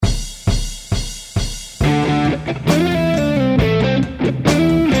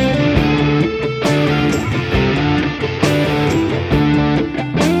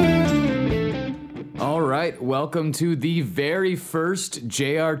welcome to the very first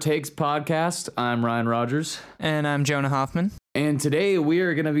JR Takes podcast. I'm Ryan Rodgers. And I'm Jonah Hoffman. And today we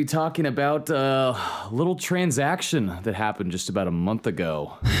are going to be talking about a little transaction that happened just about a month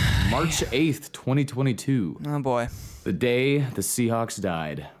ago. March 8th, 2022. Oh, boy. The day the Seahawks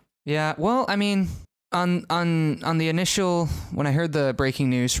died. Yeah, well, I mean, on the initial, when I heard the breaking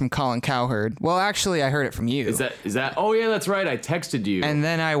news from Colin Cowherd, well, actually, I heard it from you. Is that? Oh, yeah, that's right. I texted you. And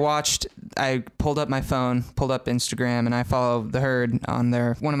then I pulled up my phone, pulled up Instagram, and I follow The Herd on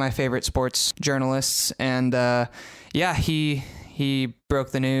there, one of my favorite sports journalists. And yeah, he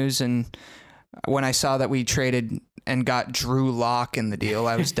broke the news. And when I saw that we traded and got Drew Lock in the deal,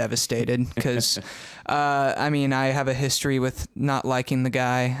 I was devastated because, I mean, I have a history with not liking the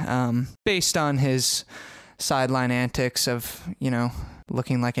guy based on his sideline antics of,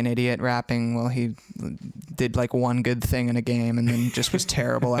 looking like an idiot rapping. Well, he did like one good thing in a game and then just was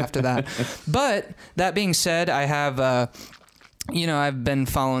terrible after that. But that being said, I have, I've been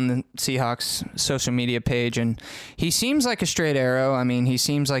following the Seahawks social media page, and he seems like a straight arrow. I mean, he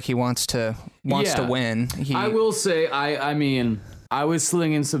seems like he wants to win. I will say, I was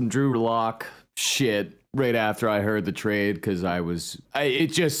slinging some Drew Lock shit right after I heard the trade because it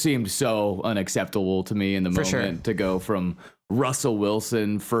just seemed so unacceptable to me in the moment to go from Russell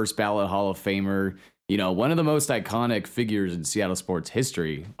Wilson, first ballot Hall of Famer, one of the most iconic figures in Seattle sports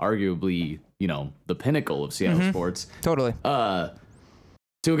history, arguably, the pinnacle of Seattle sports. Totally. To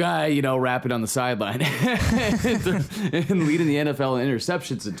a guy, rapping on the sideline and leading the NFL in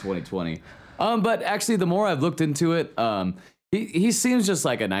interceptions in 2020. But actually, the more I've looked into it, he seems just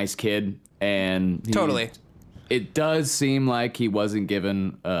like a nice kid. And totally, it does seem like he wasn't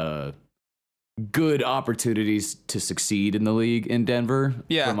given good opportunities to succeed in the league in Denver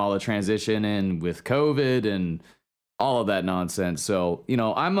from all the transition and with COVID and all of that nonsense. So,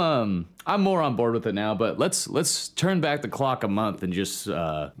 I'm more on board with it now, but let's turn back the clock a month and just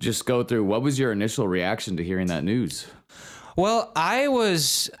go through what was your initial reaction to hearing that news? Well,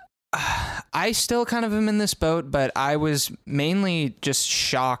 I still kind of am in this boat, but I was mainly just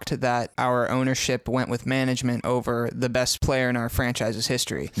shocked that our ownership went with management over the best player in our franchise's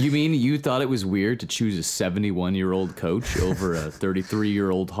history. You mean you thought it was weird to choose a 71-year-old coach over a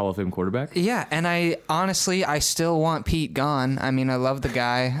 33-year-old Hall of Fame quarterback? Yeah, and I still want Pete gone. I mean, I love the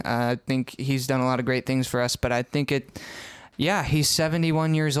guy. I think he's done a lot of great things for us, but I think he's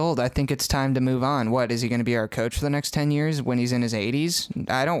 71 years old. I think it's time to move on. What, is he going to be our coach for the next 10 years when he's in his 80s?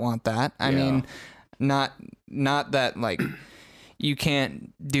 I don't want that. I mean, not that, like, you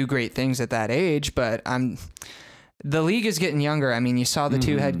can't do great things at that age, but the league is getting younger. I mean, you saw the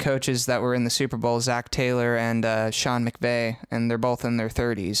two head coaches that were in the Super Bowl, Zach Taylor and Sean McVay, and they're both in their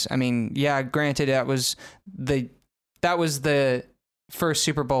 30s. I mean, yeah, granted, that was the first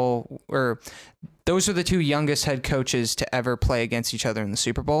Super Bowl, or those are the two youngest head coaches to ever play against each other in the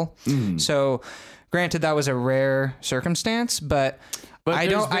Super Bowl. So, granted, that was a rare circumstance, but I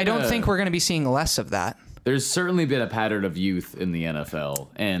don't think we're going to be seeing less of that. There's certainly been a pattern of youth in the NFL,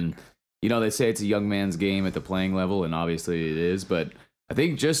 and they say it's a young man's game at the playing level, and obviously it is. But I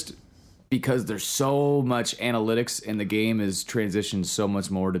think just because there's so much analytics and the game is transitioned so much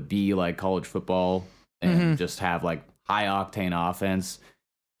more to be like college football and just have like high octane offense.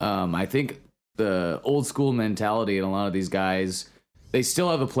 I think the old school mentality in a lot of these guys, they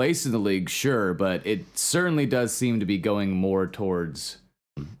still have a place in the league, sure, but it certainly does seem to be going more towards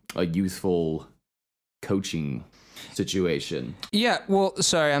a youthful coaching situation. Yeah, well,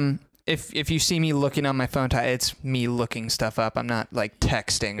 sorry, if you see me looking on my phone, it's me looking stuff up. I'm not like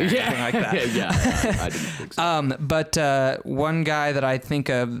texting or anything like that. I didn't think so. But one guy that I think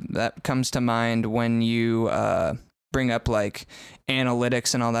of that comes to mind when you bring up like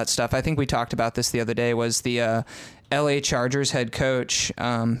analytics and all that stuff, I think we talked about this the other day, was the LA Chargers head coach,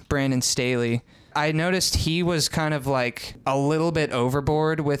 Brandon Staley. I noticed he was kind of like a little bit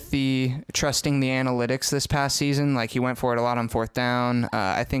overboard with the trusting the analytics this past season. Like he went for it a lot on fourth down.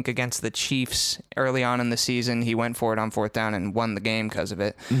 I think against the Chiefs early on in the season, he went for it on fourth down and won the game because of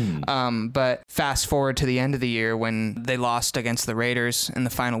it. But fast forward to the end of the year when they lost against the Raiders in the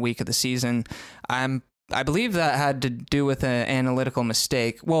final week of the season, I believe that had to do with an analytical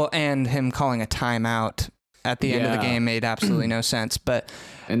mistake. Well, and him calling a timeout at the end of the game made absolutely no sense. But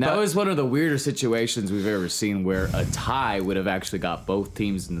that was one of the weirder situations we've ever seen where a tie would have actually got both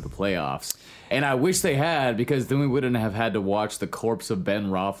teams into the playoffs. And I wish they had, because then we wouldn't have had to watch the corpse of Ben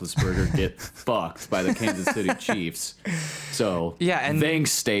Roethlisberger get fucked by the Kansas City Chiefs. So, and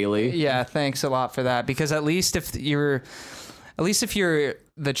thanks, Staley. Yeah, thanks a lot for that. Because at least if you're... at least if you're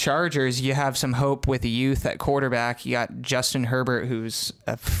the Chargers, you have some hope with the youth at quarterback. You got Justin Herbert, who's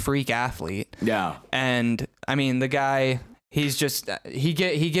a freak athlete. Yeah. And I mean, the guy, he's just, he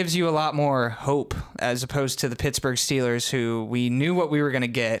gives you a lot more hope as opposed to the Pittsburgh Steelers, who we knew what we were going to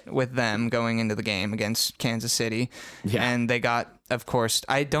get with them going into the game against Kansas City. Yeah. And they got, of course,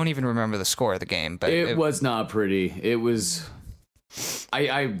 I don't even remember the score of the game, but it was not pretty. It was,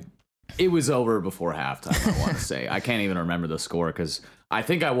 it was over before halftime, I want to say. I can't even remember the score because I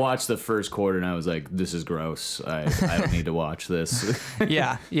think I watched the first quarter and I was like, this is gross. I don't need to watch this.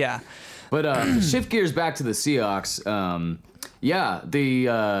 Yeah. But shift gears back to the Seahawks.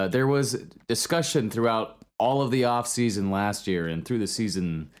 There was discussion throughout all of the offseason last year and through the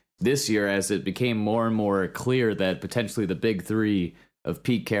season this year as it became more and more clear that potentially the big three of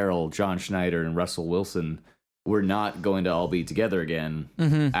Pete Carroll, John Schneider, and Russell Wilson were not going to all be together again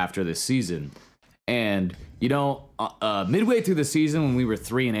after this season. And, midway through the season when we were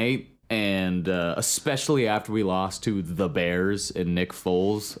 3-8, and especially after we lost to the Bears and Nick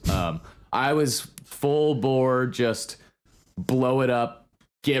Foles, I was full bore, just blow it up,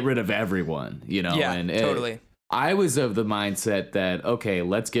 get rid of everyone, Yeah, and totally. I was of the mindset that, okay,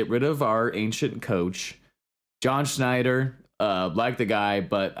 let's get rid of our ancient coach, John Schneider, like the guy,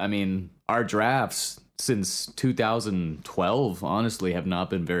 but I mean, our drafts since 2012, honestly, have not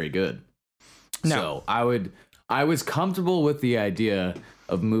been very good. No. So I was comfortable with the idea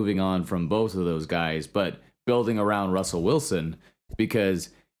of moving on from both of those guys, but building around Russell Wilson, because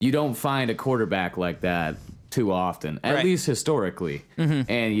you don't find a quarterback like that too often, at least historically.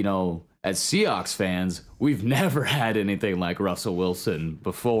 And, as Seahawks fans, we've never had anything like Russell Wilson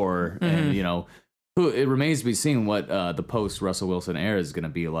before. And, it remains to be seen what the post-Russell Wilson era is going to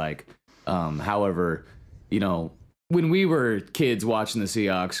be like. However, when we were kids watching the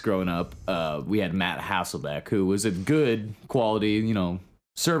Seahawks growing up, we had Matt Hasselbeck, who was a good quality,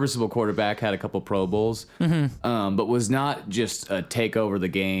 serviceable quarterback, had a couple Pro Bowls, but was not just a take over the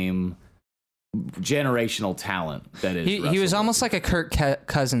game generational talent that is. He was almost like a Kirk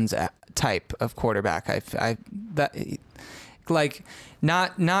Cousins type of quarterback.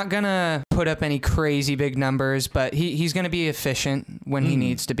 Not gonna put up any crazy big numbers, but he's gonna be efficient when he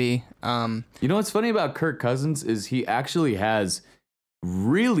needs to be. What's funny about Kirk Cousins is he actually has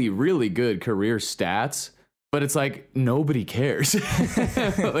really, really good career stats, but it's like nobody cares.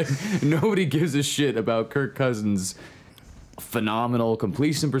 Like nobody gives a shit about Kirk Cousins' phenomenal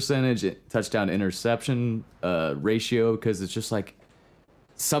completion percentage, touchdown interception ratio, because it's just like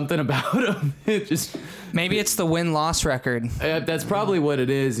something about him. Maybe it's the win-loss record. That's probably what it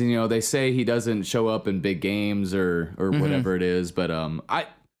is. They say he doesn't show up in big games or whatever it is, but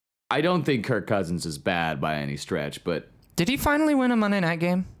I don't think Kirk Cousins is bad by any stretch. But did he finally win a Monday night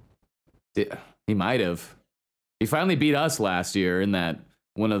game? He might have. He finally beat us last year in that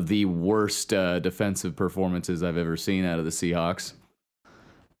one of the worst defensive performances I've ever seen out of the Seahawks.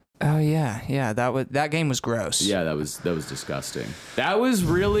 Oh yeah. That game was gross. Yeah, that was disgusting. That was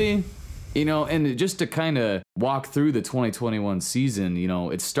really, and just to kind of walk through the 2021 season,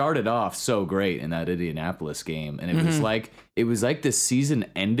 it started off so great in that Indianapolis game, and it was like the season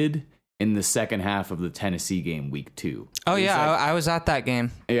ended in the second half of the Tennessee game, week 2. Oh yeah, I was at that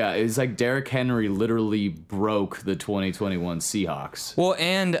game. Yeah, it's like Derrick Henry literally broke the 2021 Seahawks. Well,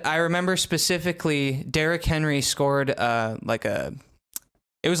 and I remember specifically Derrick Henry scored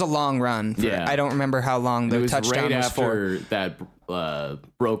it was a long run. I don't remember how long the touchdown was for. It was right after that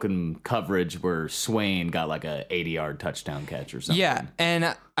broken coverage where Swain got like a 80-yard touchdown catch or something. Yeah,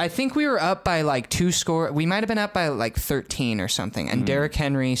 and I think we were up by like 2 scores. We might have been up by like 13 or something, and Derrick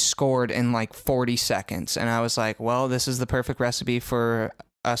Henry scored in like 40 seconds. And I was like, well, this is the perfect recipe for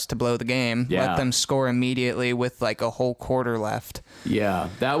us to blow the game. Yeah. Let them score immediately with like a whole quarter left. Yeah,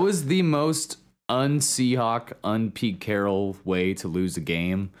 that was the most un-Seahawk, un-Pete Carroll way to lose a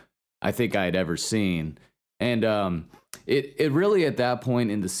game I think I had ever seen. And it really, at that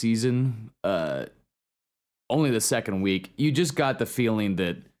point in the season, only the second week, you just got the feeling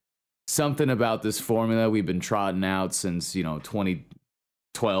that something about this formula we've been trotting out since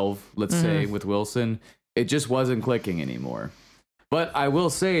 2012, let's say, with Wilson, it just wasn't clicking anymore. But I will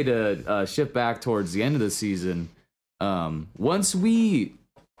say, to shift back towards the end of the season, once we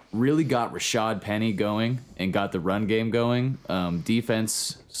really got Rashad Penny going and got the run game going,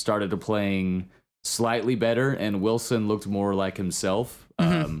 defense started to playing slightly better, and Wilson looked more like himself,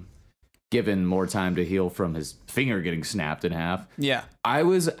 given more time to heal from his finger getting snapped in half. Yeah. I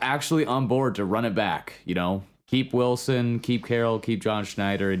was actually on board to run it back, keep Wilson, keep Carroll, keep John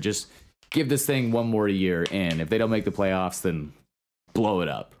Schneider, and just give this thing one more year. And if they don't make the playoffs, then blow it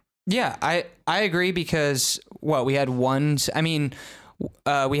up. Yeah, I agree because we had one. I mean,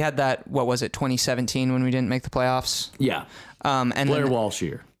 we had that. What was it? 2017 when we didn't make the playoffs. Yeah. And Blair then, Walsh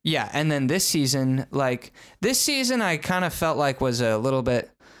year. Yeah, and then this season, I kind of felt like was a little bit.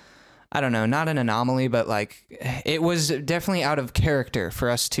 I don't know, not an anomaly, but it was definitely out of character for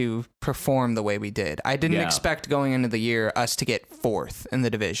us to perform the way we did. I didn't expect going into the year us to get 4th in the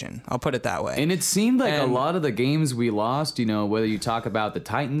division. I'll put it that way. And it seemed like a lot of the games we lost, whether you talk about the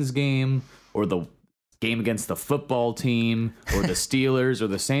Titans game or the game against the football team or the Steelers or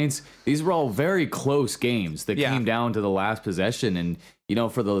the Saints, these were all very close games that came down to the last possession. And,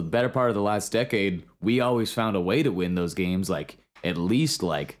 for the better part of the last decade, we always found a way to win those games, at least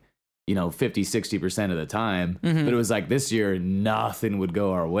 50-60% of the time. Mm-hmm. But it was this year, nothing would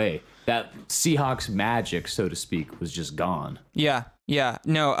go our way. That Seahawks magic, so to speak, was just gone. Yeah.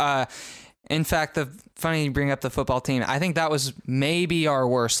 No, in fact, funny you bring up the football team. I think that was maybe our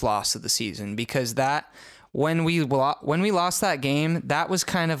worst loss of the season because when we lost that game, that was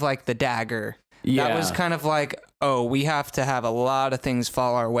kind of like the dagger. Yeah. That was kind of we have to have a lot of things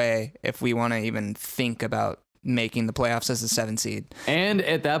fall our way if we want to even think about making the playoffs as a 7 seed. And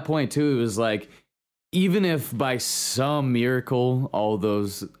at that point, too, it was even if by some miracle all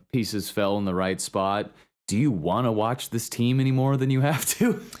those pieces fell in the right spot, do you want to watch this team any more than you have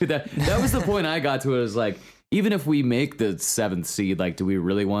to? that was the point I got to. It was even if we make the 7th seed, do we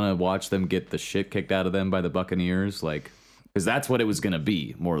really want to watch them get the shit kicked out of them by the Buccaneers? Because that's what it was going to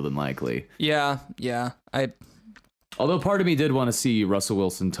be, more than likely. Yeah. Although part of me did want to see Russell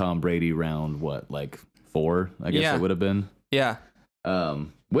Wilson, Tom Brady round, 4, I guess it would have been. Yeah.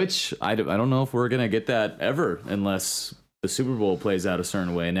 Which I don't know if we're going to get that ever unless the Super Bowl plays out a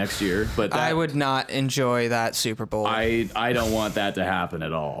certain way next year. But I would not enjoy that Super Bowl. I don't want that to happen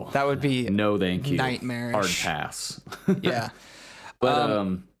at all. That would be no thank you. Nightmarish. Hard pass. Yeah.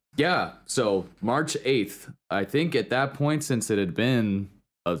 But so March 8th, I think at that point, since it had been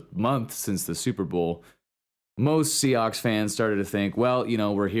a month since the Super Bowl, most Seahawks fans started to think, well,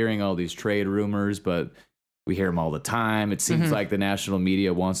 we're hearing all these trade rumors, but we hear them all the time. It seems like the national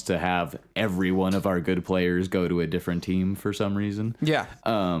media wants to have every one of our good players go to a different team for some reason. Yeah.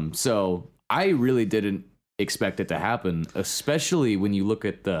 So I really didn't expect it to happen, especially when you look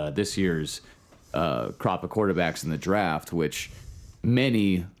at this year's crop of quarterbacks in the draft, which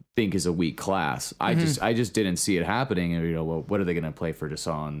many think is a weak class. I just didn't see it happening. And what are they going to play for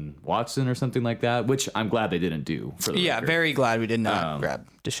Deshaun Watson or something like that? Which I'm glad they didn't do. For the record. Very glad we did not grab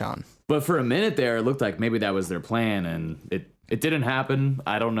Deshaun. But for a minute there, it looked like maybe that was their plan, and it didn't happen.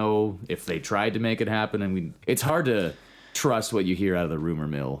 I don't know if they tried to make it happen. I mean, it's hard to trust what you hear out of the rumor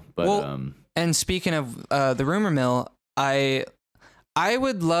mill. But and speaking of the rumor mill, I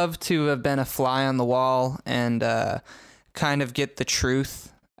would love to have been a fly on the wall and kind of get the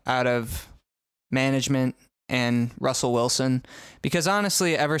truth out of management and Russell Wilson, because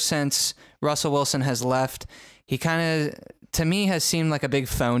honestly, ever since Russell Wilson has left, he kind of, to me, has seemed like a big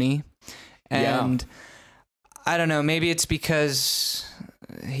phony. And I don't know, maybe it's because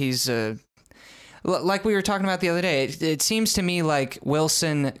he's like we were talking about the other day. It seems to me like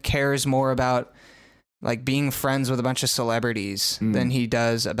Wilson cares more about being friends with a bunch of celebrities than he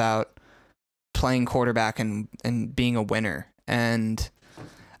does about playing quarterback and being a winner. And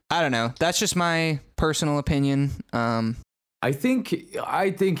I don't know. That's just my personal opinion. I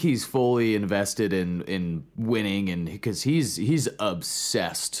think he's fully invested in winning, and because he's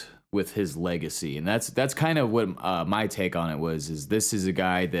obsessed with his legacy, and that's kind of what my take on it was. Is this is a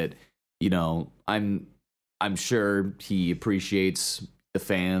guy that I'm sure he appreciates the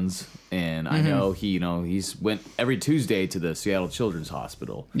fans, and I know he's went every Tuesday to the Seattle Children's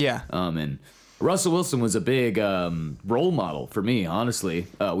Hospital. Yeah. And Russell Wilson was a big role model for me, honestly.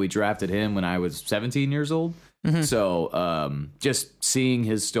 We drafted him when I was 17 years old. So just seeing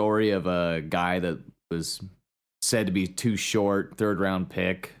his story of a guy that was said to be too short, 3rd round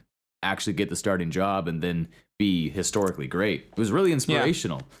pick, actually get the starting job and then be historically great. It was really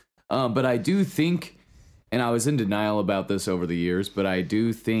inspirational. Yeah. But I do think, and I was in denial about this over the years, but I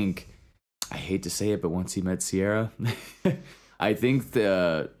do think, I hate to say it, but once he met Sierra, I think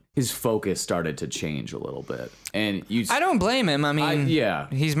his focus started to change a little bit. And I don't blame him. I mean, yeah,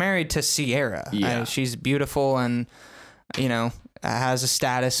 he's married to Sierra. Yeah. She's beautiful and, has a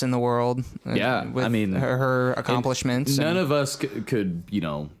status in the world. Yeah. With her accomplishments. None of us could,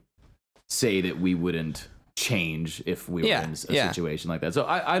 say that we wouldn't change if we were in a situation like that. So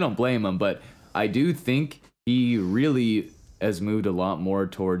I don't blame him, but I do think he really has moved a lot more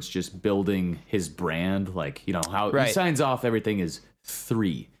towards just building his brand. How he signs off everything is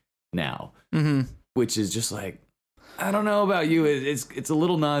 3 now, which is just I don't know about you. It's a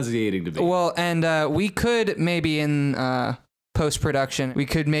little nauseating to me. Well, and we could maybe in post-production, we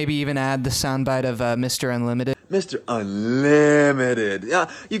could maybe even add the soundbite of Mr. Unlimited. Mr. Unlimited. Yeah,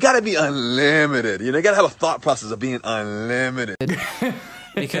 you gotta be unlimited. You know, you gotta have a thought process of being unlimited.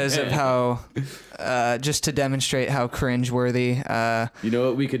 Because of how, just to demonstrate how cringeworthy. You know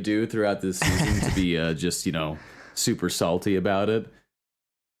what we could do throughout this season to be just, super salty about it?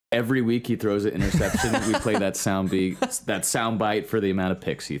 Every week he throws an interception. We play that sound bite for the amount of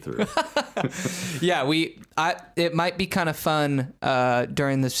picks he threw. Yeah, it might be kind of fun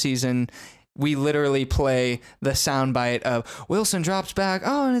during the season. We literally play the soundbite of Wilson drops back,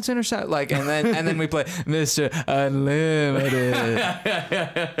 and it's intercept, and then we play Mr. Unlimited.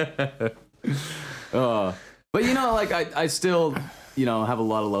 But I still have a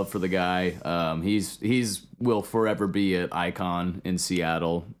lot of love for the guy. He's will forever be an icon in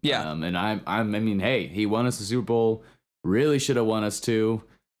Seattle. Yeah. And I mean, hey, he won us the Super Bowl. Really should have won us too.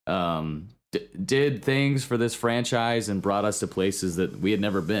 Did things for this franchise and brought us to places that we had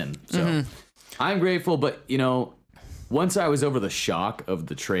never been. So I'm grateful, but once I was over the shock of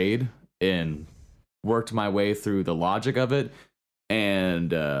the trade and worked my way through the logic of it,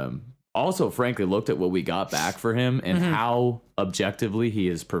 and also frankly looked at what we got back for him and how objectively he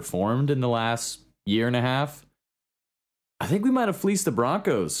has performed in the last year and a half, I think we might have fleeced the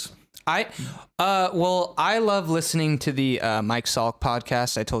Broncos. I love listening to the Mike Salk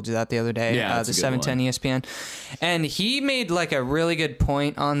podcast. I told you that the other day. Yeah, the 710 ESPN, and he made a really good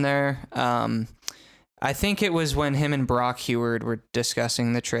point on there. I think it was when him and Brock Heward were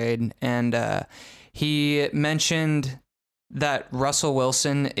discussing the trade, and he mentioned that Russell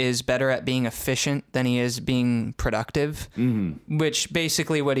Wilson is better at being efficient than he is being productive, which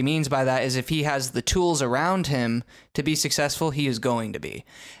basically what he means by that is if he has the tools around him to be successful, he is going to be.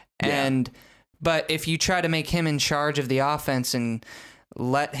 Yeah. But if you try to make him in charge of the offense and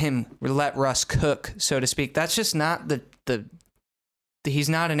let Russ cook, so to speak, that's just not he's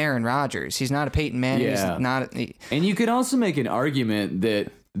not an Aaron Rodgers. He's not a Peyton Manning. Yeah. He's not. And you could also make an argument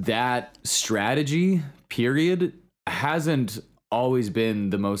that strategy, period, hasn't always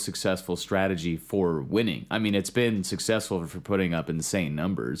been the most successful strategy for winning. I mean, it's been successful for putting up insane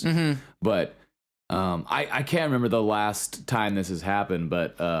numbers, but I can't remember the last time this has happened,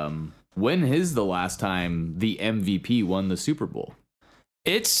 but when is the last time the MVP won the Super Bowl?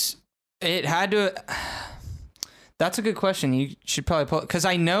 It had to. That's a good question. You should probably pull, because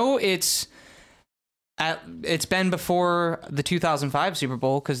I know it's been before the 2005 Super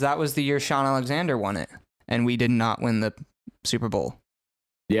Bowl, because that was the year Sean Alexander won it, and we did not win the Super Bowl.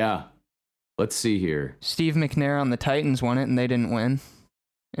 Yeah. Let's see here. Steve McNair on the Titans won it, and they didn't win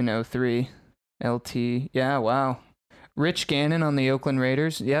in 2003. LT. Yeah, wow. Rich Gannon on the Oakland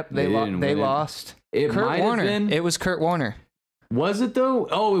Raiders. Yep, they lost. Kurt Warner. It was Kurt Warner. Was it though?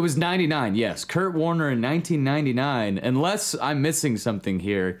 Oh, it was 99. Yes, Kurt Warner in 1999. Unless I'm missing something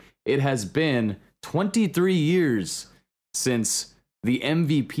here, it has been 23 years since the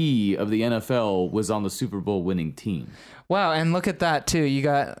MVP of the NFL was on the Super Bowl winning team. Wow, and look at that too. You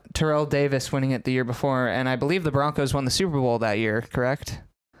got Terrell Davis winning it the year before, and I believe the Broncos won the Super Bowl that year, correct?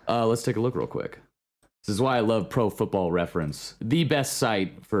 Let's take a look real quick. This is why I love Pro Football Reference, the best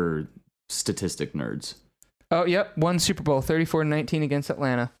site for statistic nerds. Oh, yep. One Super Bowl, 34-19 against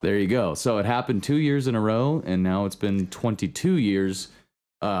Atlanta. There you go. So it happened 2 years in a row, and now it's been 22 years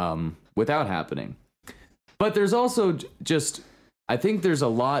without happening. But there's also I think there's a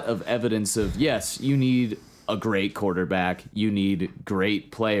lot of evidence of, yes, you need a great quarterback. You need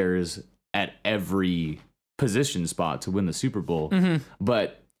great players at every position spot to win the Super Bowl.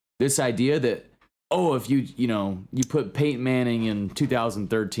 But this idea that, if you put Peyton Manning in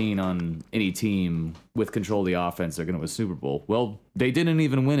 2013 on any team with control of the offense, they're going to win a Super Bowl. Well, they didn't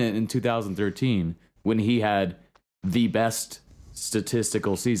even win it in 2013 when he had the best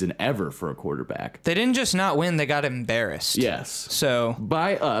statistical season ever for a quarterback. They didn't just not win, they got embarrassed. Yes. So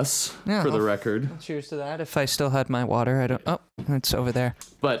by us, for the record. Cheers to that. If I still had my water, it's over there.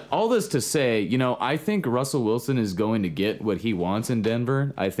 But all this to say, I think Russell Wilson is going to get what he wants in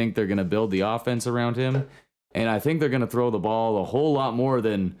Denver. I think they're going to build the offense around him, and I think they're going to throw the ball a whole lot more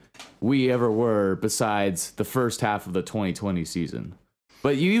than we ever were besides the first half of the 2020 season.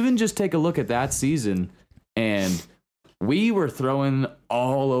 But you even just take a look at that season, and we were throwing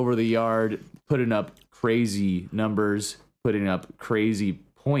all over the yard, putting up crazy numbers, putting up crazy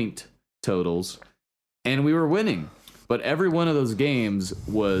point totals, and we were winning. But every one of those games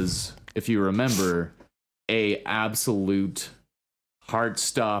was, if you remember, a absolute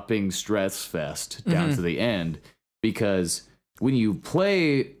heart-stopping stress fest down to the end. Because when you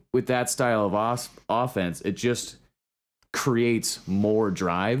play with that style of offense, creates more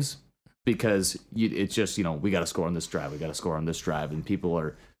drives because it's just, we got to score on this drive. We got to score on this drive. And people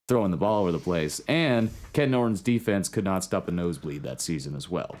are throwing the ball all over the place. And Ken Norton's defense could not stop a nosebleed that season as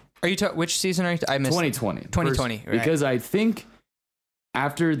well. Are you which season are you? I missed 2020. 2020, right. Because I think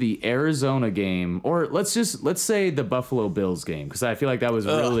after the Arizona game, or let's say the Buffalo Bills game, because I feel like that was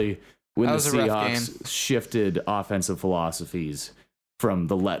really when the Seahawks shifted offensive philosophies from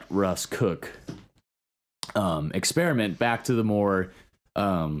the let Russ cook experiment back to the more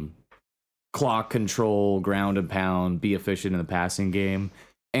clock control, ground and pound, be efficient in the passing game.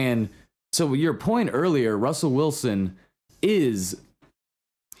 And so your point earlier, Russell Wilson is,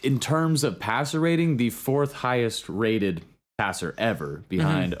 in terms of passer rating, the 4th highest rated passer ever,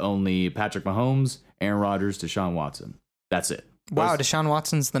 behind only Patrick Mahomes, Aaron Rodgers, Deshaun Watson. That's it. Wow, Deshaun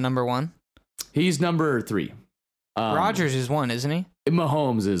Watson's the number 1? He's number 3. Rodgers is 1, isn't he?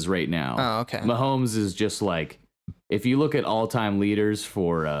 Mahomes is right now. Oh, okay. Mahomes is just like, if you look at all-time leaders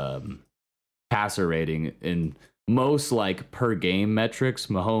for passer rating in most like per game metrics,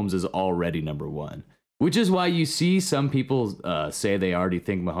 Mahomes is already number 1, which is why you see some people say they already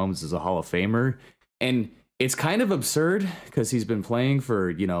think Mahomes is a Hall of Famer. And it's kind of absurd because he's been playing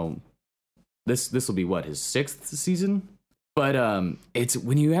for, this will be what, his 6th season? But it's,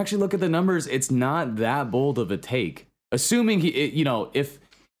 when you actually look at the numbers, it's not that bold of a take. Assuming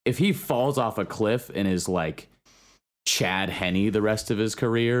if he falls off a cliff and is like Chad Henne the rest of his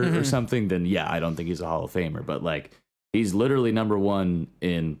career or something, then yeah, I don't think he's a Hall of Famer. But like, he's literally number 1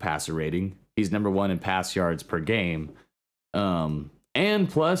 in passer rating. He's number 1 in pass yards per game. And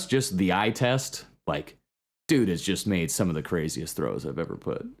plus just the eye test, like, dude has just made some of the craziest throws I've ever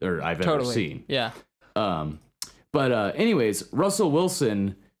ever seen. Yeah. But anyways, Russell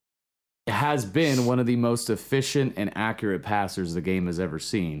Wilson has been one of the most efficient and accurate passers the game has ever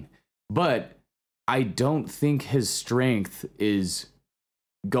seen. But I don't think his strength is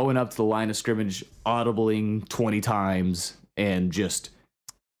going up to the line of scrimmage, audibling 20 times and just,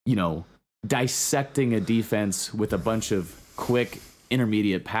 dissecting a defense with a bunch of quick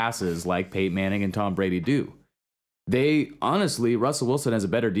intermediate passes like Peyton Manning and Tom Brady do. Russell Wilson has a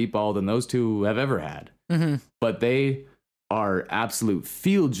better deep ball than those two have ever had. But they are absolute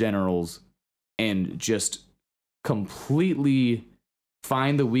field generals and just completely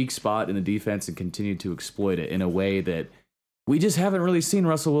find the weak spot in the defense and continue to exploit it in a way that we just haven't really seen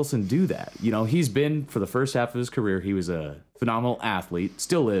Russell Wilson do that. He's been, for the first half of his career, he was a phenomenal athlete,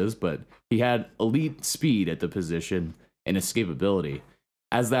 still is, but he had elite speed at the position and escapability.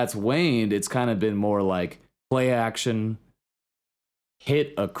 As that's waned, it's kind of been more like play action,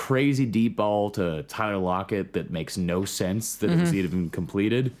 hit a crazy deep ball to Tyler Lockett that makes no sense that it was even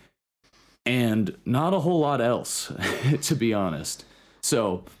completed, and not a whole lot else, to be honest.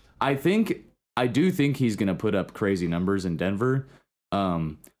 So I do think he's going to put up crazy numbers in Denver,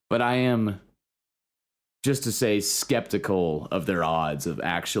 but I am, just to say, skeptical of their odds of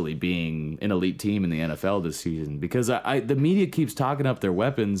actually being an elite team in the NFL this season, because the media keeps talking up their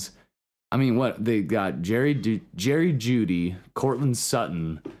weapons. I mean, what they got: Jerry Jeudy, Cortland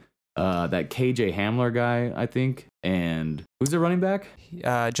Sutton, that KJ Hamler guy, I think, and who's the running back?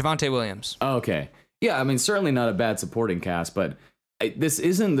 Javonte Williams. Oh, okay, yeah. I mean, certainly not a bad supporting cast, but this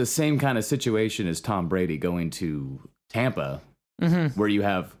isn't the same kind of situation as Tom Brady going to Tampa, where you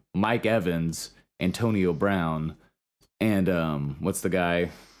have Mike Evans, Antonio Brown, and what's the guy?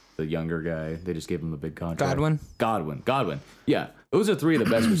 The younger guy. They just gave him the big contract. Godwin. Yeah. Those are 3 of the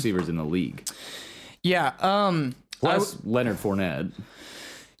best receivers in the league. Yeah. Plus Leonard Fournette.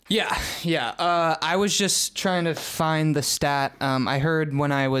 Yeah. I was just trying to find the stat. I heard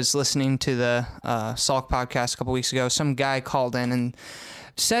when I was listening to the Salk podcast a couple weeks ago, some guy called in and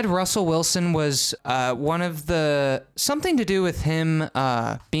said Russell Wilson was something to do with him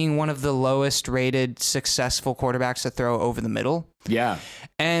being one of the lowest rated successful quarterbacks to throw over the middle. Yeah.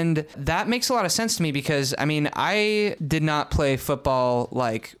 And that makes a lot of sense to me because, I mean, I did not play football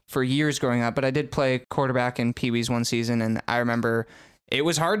like for years growing up, but I did play quarterback in Pee Wee's one season, and I remember it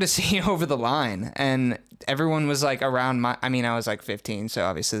was hard to see over the line, and everyone was like around I was like 15, so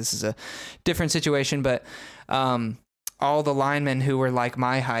obviously this is a different situation, but all the linemen who were like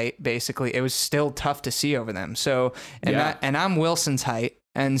my height, basically, it was still tough to see over them. So, and I'm Wilson's height,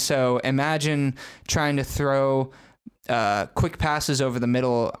 and so imagine trying to throw quick passes over the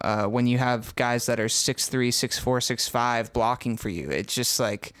middle when you have guys that are 6'3", 6'4", 6'5" blocking for you. It's just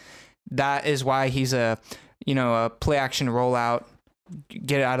like, that is why he's a play action rollout,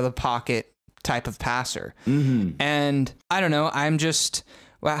 get out of the pocket type of passer. And I don't know, I'm just,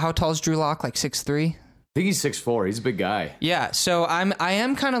 how tall is Drew Lock? Like 6'3"? think he's 6'4". He's a big guy. Yeah, so I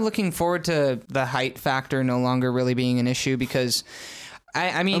am kind of looking forward to the height factor no longer really being an issue because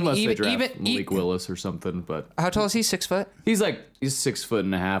I mean Unless even they draft Malik Willis or something, but how tall is he? 6 foot? He's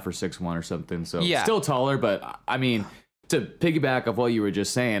 6'1.5" or 6'1" or something. So Yeah. still taller, but I mean, to piggyback off what you were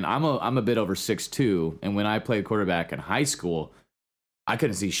just saying, I'm a bit over 6'2", and when I played quarterback in high school, I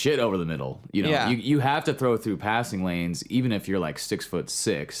couldn't see shit over the middle. You know, Yeah. you have to throw through passing lanes, even if you're like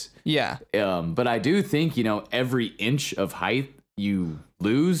 6'6". Yeah. But I do think, you know, every inch of height you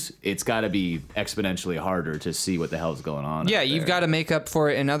lose, it's got to be exponentially harder to see what the hell's going on. Yeah, out you've there. got to make up for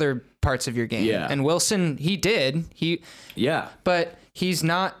it in other parts of your game. Yeah. And Wilson, he did. Yeah. But he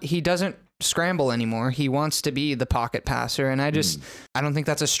doesn't scramble anymore. He wants to be the pocket passer, and I don't think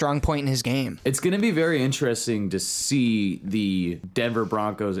that's a strong point in his game. It's going to be very interesting to see the Denver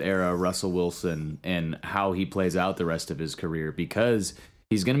Broncos era Russell Wilson and how he plays out the rest of his career, because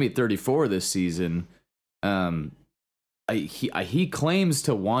he's going to be 34 this season. He claims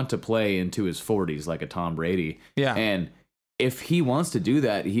to want to play into his 40s like a Tom Brady. Yeah. And if he wants to do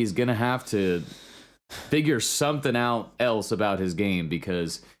that, he's going to have to figure something out else about his game,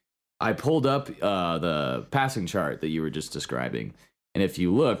 because I pulled up the passing chart that you were just describing. And if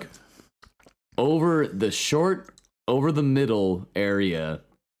you look over the middle area,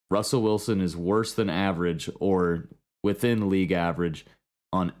 Russell Wilson is worse than average or within league average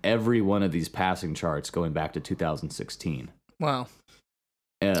on every one of these passing charts going back to 2016. Wow.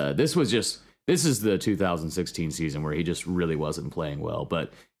 This is the 2016 season where he just really wasn't playing well.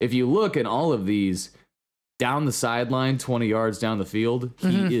 But if you look at all of these, down the sideline, 20 yards down the field,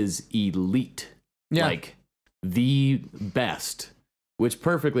 he is elite. Yeah. Like the best, which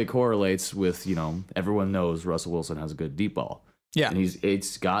perfectly correlates with, you know, everyone knows Russell Wilson has a good deep ball. Yeah. And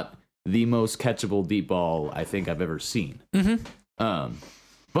it's got the most catchable deep ball I think I've ever seen.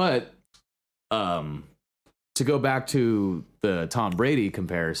 But to go back to the Tom Brady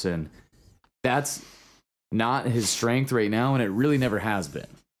comparison, that's not his strength right now, and it really never has been.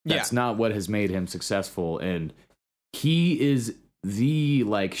 That's not what has made him successful, and he is the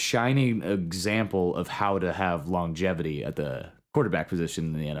shining example of how to have longevity at the quarterback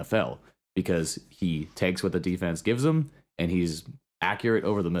position in the NFL, because he takes what the defense gives him and he's accurate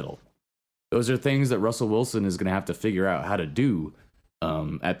over the middle. Those are things that Russell Wilson is going to have to figure out how to do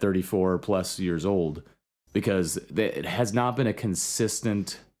at 34 plus years old, because it has not been a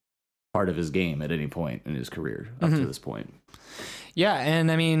consistent part of his game at any point in his career up to this point. Yeah, and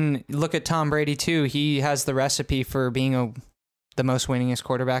I mean, look at Tom Brady too. He has the recipe for being the most winningest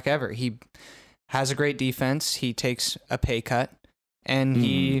quarterback ever. He has a great defense. He takes a pay cut, and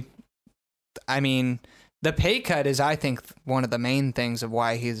the pay cut is, I think, one of the main things of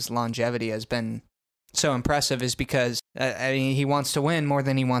why his longevity has been so impressive, is because he wants to win more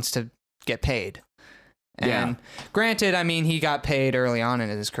than he wants to get paid. And granted, I mean, he got paid early on in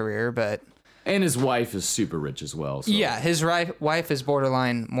his career, but... And his wife is super rich as well. So. Yeah, his wife is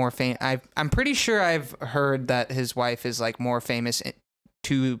borderline more famous. I'm pretty sure I've heard that his wife is more famous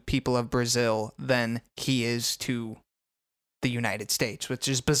to people of Brazil than he is to the United States, which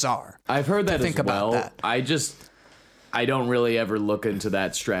is bizarre. I've heard that think as well. About that. I don't really ever look into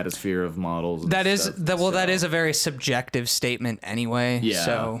that stratosphere of models. That is a very subjective statement anyway. Yeah.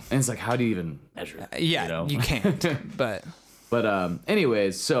 So, and it's like, how do you even measure it? Yeah, you know? you can't. But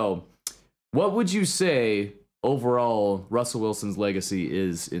anyways, so what would you say overall Russell Wilson's legacy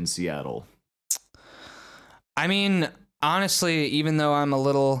is in Seattle? I mean, honestly, even though I'm a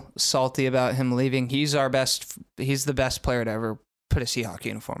little salty about him leaving, he's the best player to ever put a Seahawks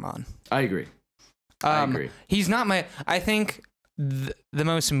uniform on. I agree. I agree. He's not I think the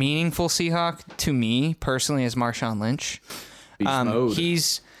most meaningful Seahawk to me personally is Marshawn Lynch. Beast mode.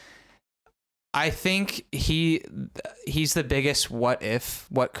 I think he's the biggest what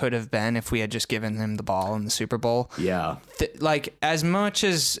could have been if we had just given him the ball in the Super Bowl. Yeah. As much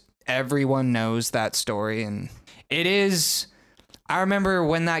as everyone knows that story, and it is, I remember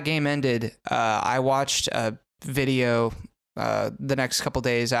when that game ended, I watched a video the next couple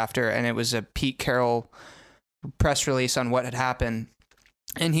days after, and it was a Pete Carroll press release on what had happened.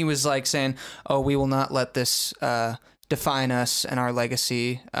 And he was saying, "Oh, we will not let this define us and our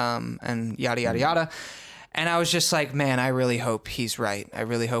legacy," and yada, yada, yada. And I was just like, man, I really hope he's right. I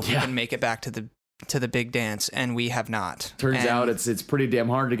really hope we can make it back to the big dance, and we have not. Turns out it's pretty damn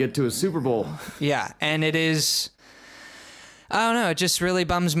hard to get to a Super Bowl. Yeah, and it is, I don't know, it just really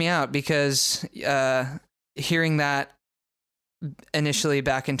bums me out, because hearing that initially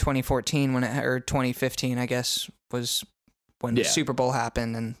back in 2014 or 2015, I guess, was when the Super Bowl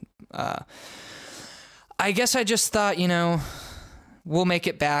happened, and I guess I just thought, we'll make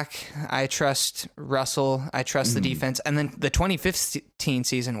it back. I trust Russell. I trust the defense. And then the 2015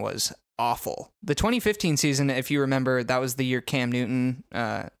 season was awful. The 2015 season, if you remember, that was the year Cam Newton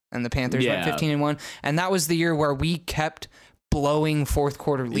and the Panthers went 15-1, and that was the year where we kept blowing fourth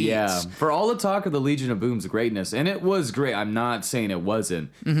quarter leads. Yeah, for all the talk of the Legion of Boom's greatness, and it was great. I'm not saying it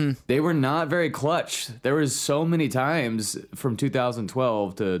wasn't. They were not very clutch. There was so many times from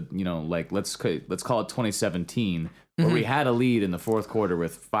 2012 to let's call it 2017 where we had a lead in the fourth quarter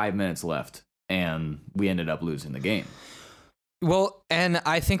with 5 minutes left, and we ended up losing the game. Well, and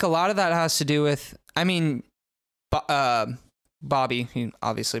I think a lot of that has to do with, Bobby,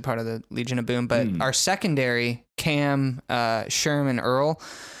 obviously part of the Legion of Boom, but our secondary, Cam, Sherman, Earl,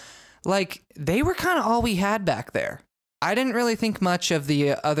 they were kind of all we had back there. I didn't really think much of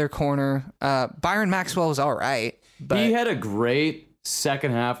the other corner. Byron Maxwell was all right, but he had a great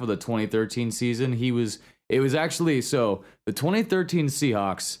second half of the 2013 season. It was actually, so the 2013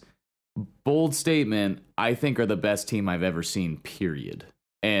 Seahawks, bold statement, I think are the best team I've ever seen, period.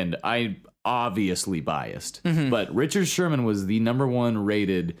 And I obviously biased, but Richard Sherman was the number one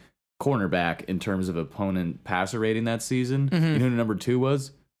rated cornerback in terms of opponent passer rating that season. You know who number 2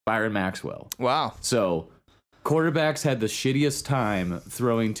 was? Byron Maxwell. Wow. So quarterbacks had the shittiest time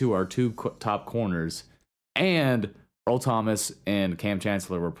throwing to our 2 top corners, and Earl Thomas and Cam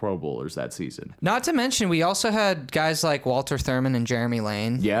Chancellor were Pro Bowlers that season. Not to mention, we also had guys like Walter Thurman and Jeremy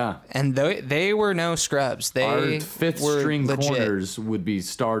Lane. Yeah. And they were no scrubs. They Our fifth were string legit. corners would be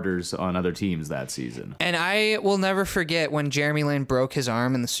starters on other teams that season. And I will never forget when Jeremy Lane broke his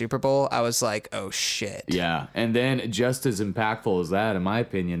arm in the Super Bowl. I was like, oh, shit. Yeah. And then just as impactful as that, in my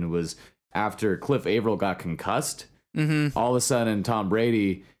opinion, was after Cliff Averill got concussed, all of a sudden Tom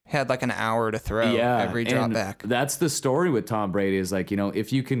Brady had like an hour to throw every drop back. That's the story with Tom Brady is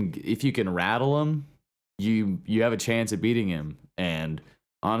if you can rattle him, you have a chance at beating him. And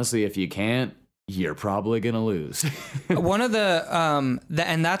honestly, if you can't, you're probably gonna lose. One of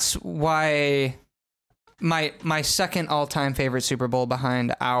and that's why my second all-time favorite Super Bowl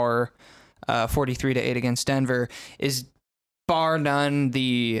behind our 43-8 against Denver is bar none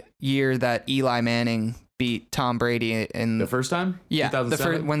the year that Eli Manning beat Tom Brady in the first time? Yeah,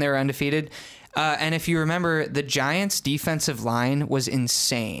 when they were undefeated. And if you remember, the Giants' defensive line was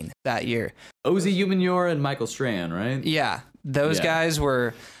insane that year. Ozzie Umenyiora and Michael Strahan, right? Yeah, those guys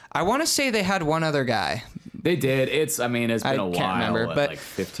were. I want to say they had one other guy. They did. It's been a while. Can't remember, but like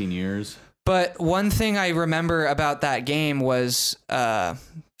 15 years. But one thing I remember about that game was the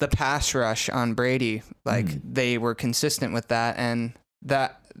pass rush on Brady. They were consistent with that, and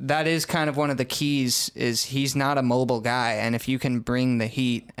that is kind of one of the keys is he's not a mobile guy. And if you can bring the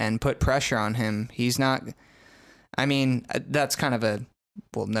heat and put pressure on him, he's not, that's kind of a,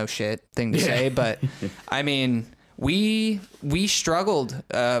 no shit thing to say, but we struggled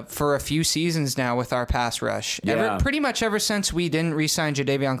for a few seasons now with our pass rush. Pretty much ever since we didn't re-sign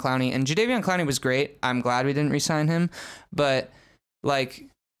Jadeveon Clowney, and Jadeveon Clowney was great. I'm glad we didn't re-sign him, but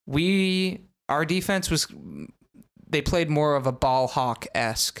our defense was, they played more of a ball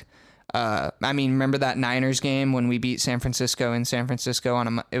hawk-esque. Remember that Niners game when we beat San Francisco in San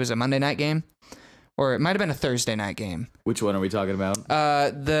Francisco it was a Monday night game? Or it might have been a Thursday night game. Which one are we talking about?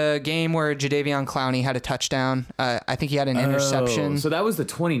 The game where Jadeveon Clowney had a touchdown. I think he had an interception. So that was the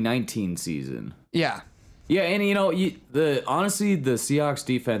 2019 season. Yeah. Yeah, and honestly, the Seahawks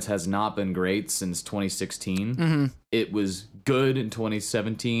defense has not been great since 2016. It was good in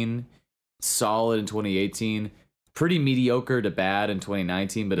 2017, solid in 2018. Pretty mediocre to bad in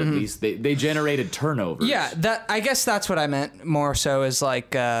 2019, but at least they generated turnovers. Yeah, I guess that's what I meant more so is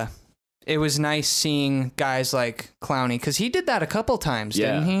it was nice seeing guys like Clowney because he did that a couple times,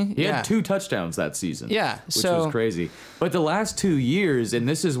 didn't he? He had 2 touchdowns that season. Yeah, which was crazy. But the last 2 years, and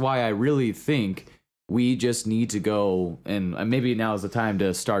this is why I really think we just need to go, and maybe now is the time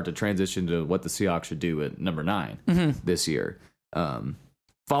to start to transition to what the Seahawks should do at number 9 this year.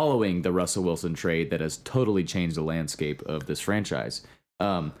 Following the Russell Wilson trade that has totally changed the landscape of this franchise.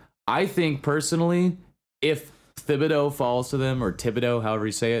 I think personally, if Thibodeau falls to them, or Thibodeau, however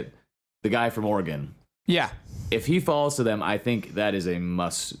you say it, the guy from Oregon. Yeah. If he falls to them, I think that is a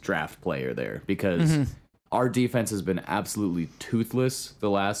must draft player there because our defense has been absolutely toothless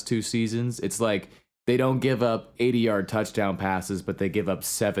the last 2 seasons. It's like they don't give up 80-yard touchdown passes, but they give up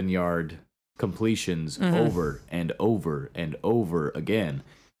 7-yard completions over and over and over again.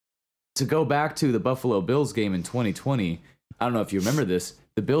 To go back to the Buffalo Bills game in 2020, I don't know if you remember this,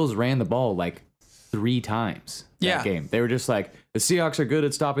 the Bills ran the ball 3 times that game. They were just like, the Seahawks are good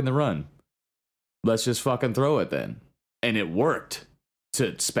at stopping the run. Let's just fucking throw it then. And it worked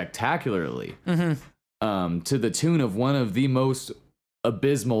spectacularly. To the tune of one of the most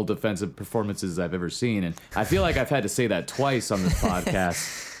abysmal defensive performances I've ever seen. And I feel like I've had to say that twice on this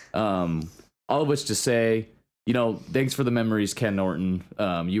podcast. All of which to say, thanks for the memories, Ken Norton.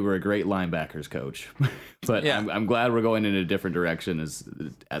 You were a great linebackers coach. But yeah. I'm glad we're going in a different direction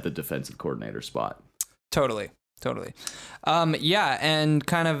at the defensive coordinator spot. Totally. Yeah, and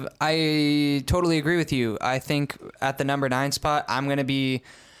kind of, I totally agree with you. I think at the number 9 spot, I'm going to be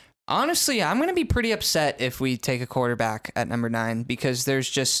pretty upset if we take a quarterback at number 9, because there's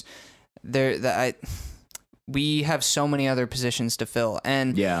just, we have so many other positions to fill.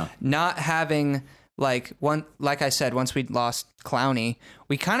 And not having, like I said, once we lost Clowney,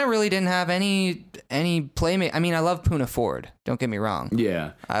 we kind of really didn't have any playmate. I mean, I love Poona Ford. Don't get me wrong.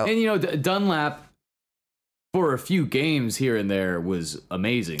 Yeah. Dunlap, for a few games here and there, was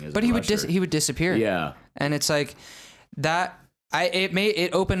amazing as a rusher. He would disappear. Yeah. And it's like that.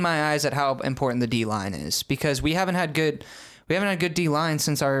 It opened my eyes at how important the D line is, because we haven't had good D line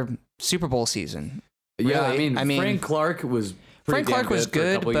since our Super Bowl season. Really. Yeah, I mean Frank Clark was good for a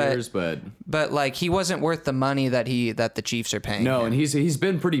couple years, but like he wasn't worth the money that the Chiefs are paying. No, him. And he's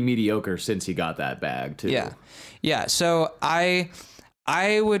been pretty mediocre since he got that bag too. Yeah. So I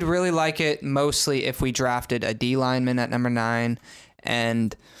would really like it mostly if we drafted a D lineman at number 9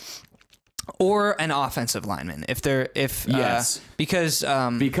 or an offensive lineman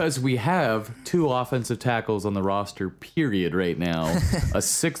because we have 2 offensive tackles on the roster period right now, a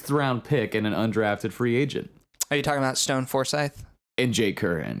 6th round pick and an undrafted free agent. Are you talking about Stone Forsythe and Jake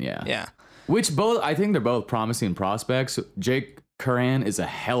Curran? Yeah. Which I think they're both promising prospects. Jake Curran is a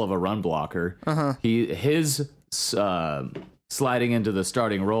hell of a run blocker. His sliding into the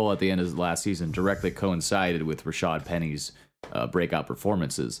starting role at the end of last season directly coincided with Rashad Penny's breakout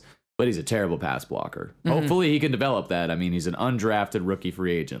performances. But he's a terrible pass blocker. Hopefully he can develop that. I mean, he's an undrafted rookie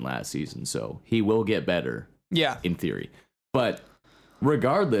free agent last season, so he will get better. Yeah. In theory. But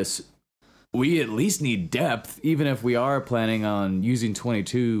regardless, we at least need depth, even if we are planning on using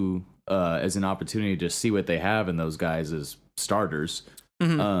 22 as an opportunity to see what they have in those guys as starters.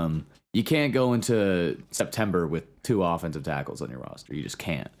 You can't go into September with 2 offensive tackles on your roster. You just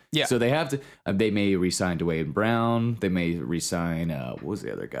can't. Yeah. So they have to. They may re-sign Dwayne Brown. They may re-sign. What was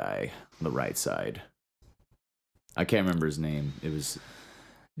the other guy on the right side? I can't remember his name. It was.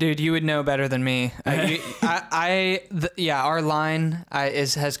 Dude, you would know better than me. Our line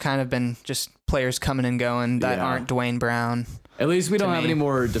has kind of been just players coming and going that aren't Dwayne Brown. At least we don't have any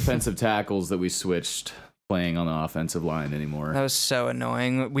more defensive tackles that we switched playing on the offensive line anymore. That was so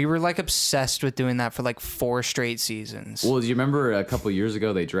annoying. We were like obsessed with doing that for like 4 straight seasons. Well, do you remember a couple years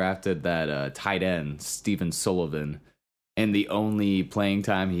ago they drafted that tight end, Stephen Sullivan, and the only playing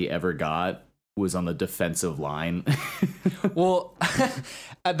time he ever got was on the defensive line. Well,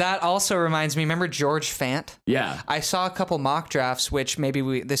 that also reminds me, remember George Fant? Yeah. I saw a couple mock drafts, which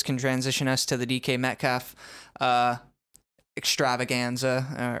maybe this can transition us to the DK Metcalf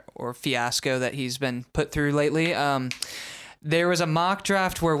extravaganza or fiasco that he's been put through lately. There was a mock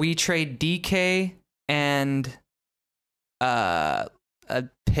draft where we trade DK and a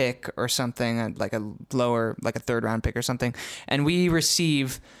pick or something, like a 3rd round pick or something, and we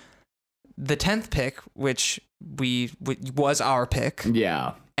receive the 10th pick, which was our pick.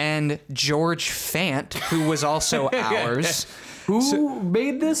 Yeah. And George Fant, who was also ours. Who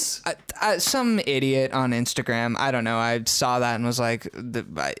made this? Some idiot on Instagram. I don't know. I saw that and was like,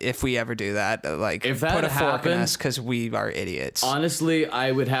 if we ever do that, like, if that put a fork in happened, us because we are idiots. Honestly,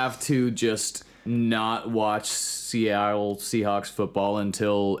 I would have to just not watch Seattle Seahawks football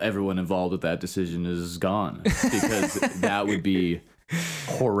until everyone involved with that decision is gone, because that would be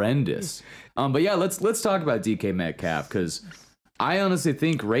horrendous. But yeah, let's talk about DK Metcalf, because I honestly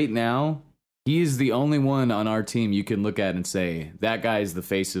think right now he's the only one on our team you can look at and say that guy is the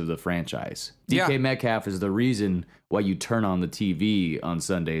face of the franchise. DK Metcalf is the reason why you turn on the TV on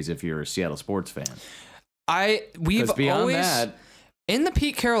Sundays if you're a Seattle sports fan. We've always that, in the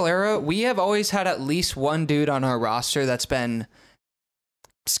Pete Carroll era, we have always had at least one dude on our roster that's been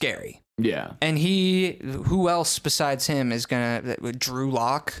scary. Yeah. And who else besides him is Drew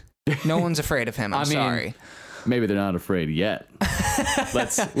Lock? No one's afraid of him. I'm sorry. Maybe they're not afraid yet.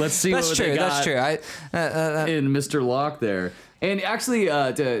 Let's see what they got. That's true. In Mr. Locke there. And actually,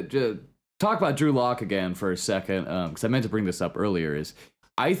 to talk about Drew Lock again for a second, because I meant to bring this up earlier, is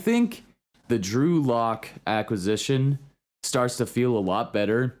I think the Drew Lock acquisition starts to feel a lot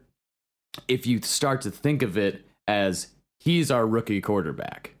better if you start to think of it as he's our rookie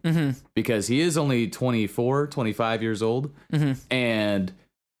quarterback. Mm-hmm. Because he is only 24, 25 years old. Mm-hmm. And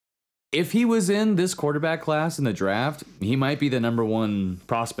if he was in this quarterback class in the draft, he might be the number 1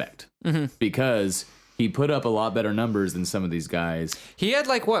 prospect. Mm-hmm. Because he put up a lot better numbers than some of these guys. He had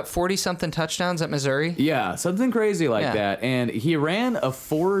 40-something touchdowns at Missouri? Yeah, something crazy like that. And he ran a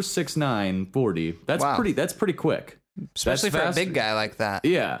 4.69 40. That's pretty quick. Especially for a big guy like that.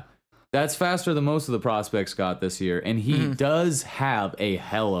 Yeah. That's faster than most of the prospects got this year. And he does have a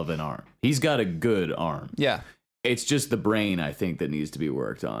hell of an arm. He's got a good arm. Yeah. It's just the brain, I think, that needs to be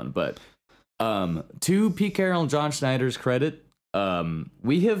worked on. But to Pete Carroll and John Schneider's credit,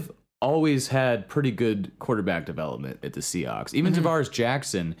 we have always had pretty good quarterback development at the Seahawks. Even Tavares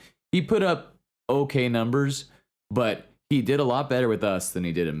Jackson, he put up okay numbers, but he did a lot better with us than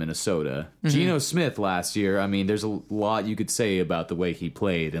he did in Minnesota. Geno Smith last year, I mean, there's a lot you could say about the way he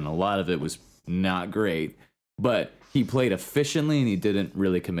played, and a lot of it was not great, but he played efficiently and he didn't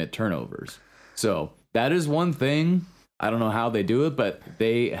really commit turnovers. So that is one thing. I don't know how they do it, but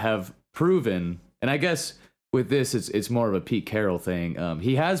they have proven, and I guess with this, it's more of a Pete Carroll thing.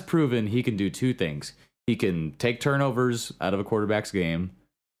 He has proven he can do two things. He can take turnovers out of a quarterback's game,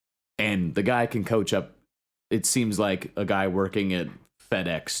 and the guy can coach up. It seems like a guy working at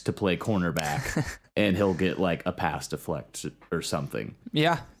FedEx to play cornerback, and he'll get a pass deflect or something.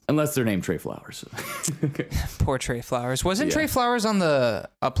 Yeah. Unless they're named Trey Flowers. Poor Trey Flowers. Wasn't Trey Flowers on a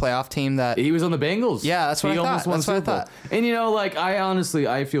playoff team that... He was on the Bengals. Yeah, that's what I thought. That's what I thought. And,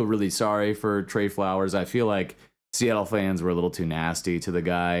 I feel really sorry for Trey Flowers. I feel like Seattle fans were a little too nasty to the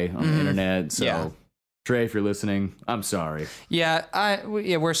guy on the internet. So, Trey, if you're listening, I'm sorry. Yeah,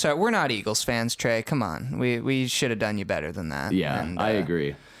 we're sorry. We're not Eagles fans, Trey. Come on. We should have done you better than that. Yeah, and, I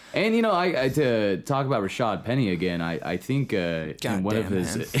agree. And, I to talk about Rashad Penny again, I think in one of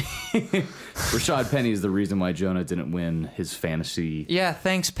his... Rashad Penny is the reason why Jonah didn't win his fantasy. Yeah,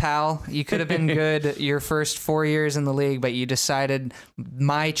 thanks, pal. You could have been good your first 4 years in the league, but you decided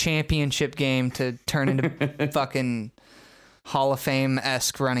my championship game to turn into fucking Hall of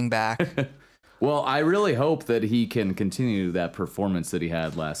Fame-esque running back. Well, I really hope that he can continue that performance that he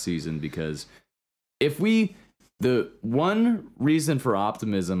had last season, because the one reason for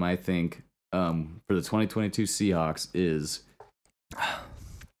optimism, I think, for the 2022 Seahawks is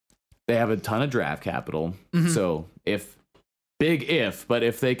they have a ton of draft capital. So if they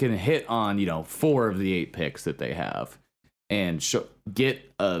can hit on, 4 of the 8 picks that they have and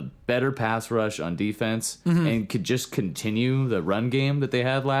get a better pass rush on defense and could just continue the run game that they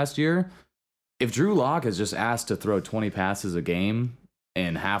had last year. If Drew Lock is just asked to throw 20 passes a game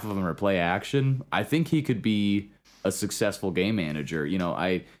and half of them are play action, I think he could be a successful game manager.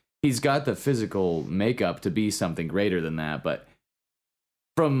 He's got the physical makeup to be something greater than that, but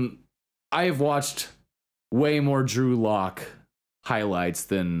I have watched way more Drew Lock highlights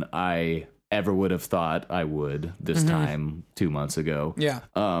than I ever would have thought I would this time 2 months ago. Yeah.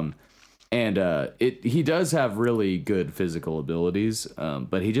 He does have really good physical abilities,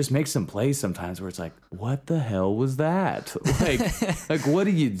 but he just makes some plays sometimes where it's like, what the hell was that? Like what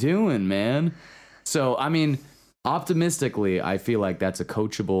are you doing, man? So, I mean, optimistically, I feel like that's a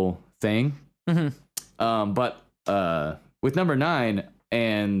coachable thing. But with number 9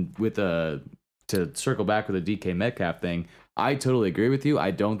 and with to circle back with the DK Metcalf thing, I totally agree with you.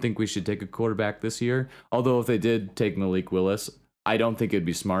 I don't think we should take a quarterback this year. Although if they did take Malik Willis, I don't think it'd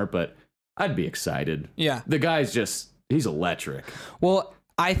be smart, but I'd be excited. Yeah. The guy's he's electric. Well,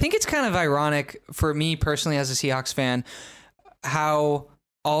 I think it's kind of ironic for me personally as a Seahawks fan, how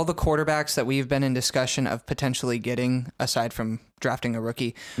all the quarterbacks that we've been in discussion of potentially getting, aside from drafting a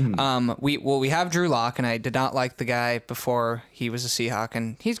rookie, we have Drew Lock, and I did not like the guy before he was a Seahawk,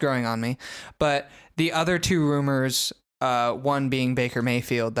 and he's growing on me. But the other 2 rumors, one being Baker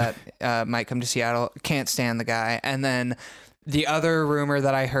Mayfield that might come to Seattle, can't stand the guy, and then the other rumor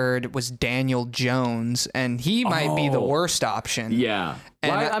that I heard was Daniel Jones, and he might be the worst option. Yeah.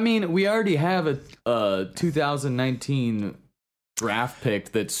 And we already have a 2019 draft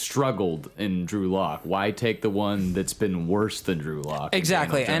pick that struggled in Drew Lock. Why take the one that's been worse than Drew Lock?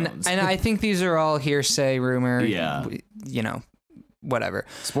 Exactly. And I think these are all hearsay rumor. Yeah. Whatever.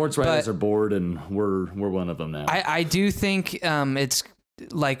 Sports writers are bored, and we're one of them now. I do think it's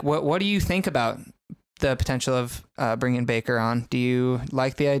like, what do you think about the potential of bringing Baker on? Do you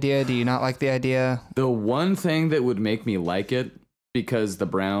like the idea? Do you not like the idea? The one thing that would make me like it, because the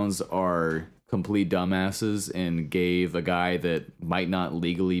Browns are complete dumbasses and gave a guy that might not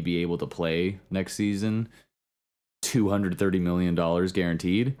legally be able to play next season $230 million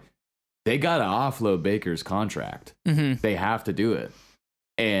guaranteed, they got to offload Baker's contract. They have to do it.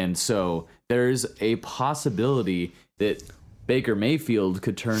 And so there's a possibility that Baker Mayfield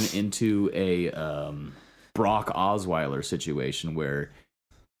could turn into a Brock Osweiler situation where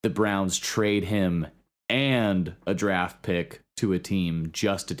the Browns trade him and a draft pick to a team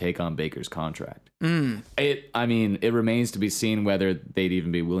just to take on Baker's contract. It remains to be seen whether they'd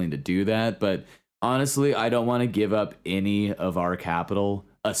even be willing to do that. But honestly, I don't want to give up any of our capital,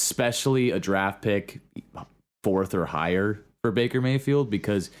 especially a draft pick, 4th or higher for Baker Mayfield,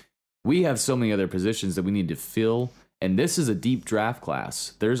 because we have so many other positions that we need to fill. And this is a deep draft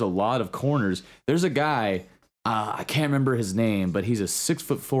class. There's a lot of corners. There's a guy, I can't remember his name, but he's a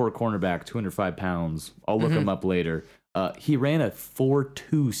 6'4" cornerback, 205 pounds. I'll look him up later. He ran a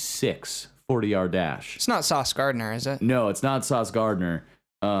 4.26 40-yard dash. It's not Sauce Gardner, is it? No, it's not Sauce Gardner.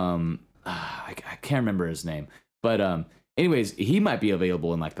 I can't remember his name. But anyways, he might be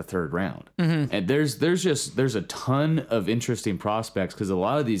available in like the 3rd round. And there's a ton of interesting prospects because a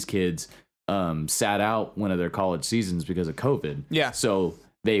lot of these kids sat out one of their college seasons because of COVID. Yeah. So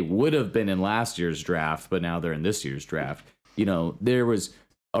they would have been in last year's draft, but now they're in this year's draft. You know, there was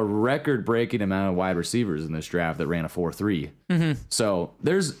a record-breaking amount of wide receivers in this draft that ran a 4.3. So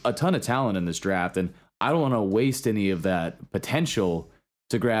there's a ton of talent in this draft, and I don't want to waste any of that potential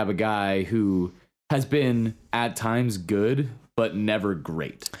to grab a guy who has been at times good, but never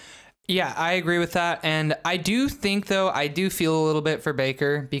great. Yeah, I agree with that. And I do think, though, I do feel a little bit for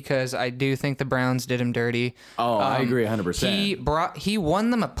Baker because I do think the Browns did him dirty. Oh, I agree 100%. He won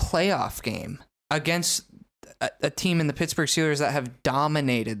them a playoff game against a team in the Pittsburgh Steelers that have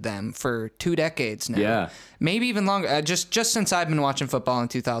dominated them for 2 decades now. Yeah. Maybe even longer. Just since I've been watching football in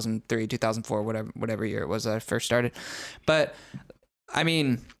 2003, 2004, whatever year it was that I first started. But, I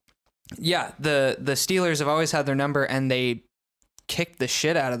mean, yeah, the Steelers have always had their number, and they kicked the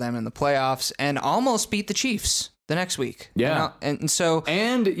shit out of them in the playoffs and almost beat the Chiefs the next week. Yeah.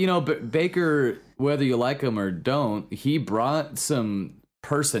 And you know, Baker, whether you like him or don't, he brought some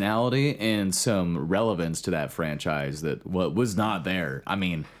personality and some relevance to that franchise that was not there. I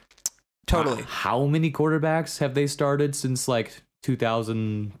mean, totally. How many quarterbacks have they started since like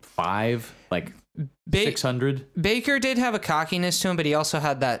 2005? Like 600. Baker did have a cockiness to him, but he also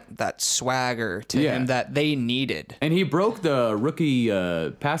had that swagger to him that they needed. And he broke the rookie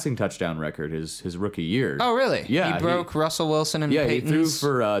passing touchdown record his rookie year. Oh, really? Yeah. He broke Russell Wilson and Peyton's. He threw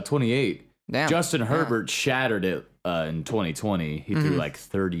for 28. Damn. Justin Herbert shattered it in 2020. He threw like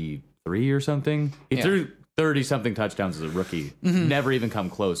 33 or something. He threw 30-something touchdowns as a rookie. Never even come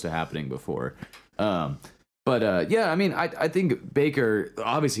close to happening before. But I mean, I think Baker,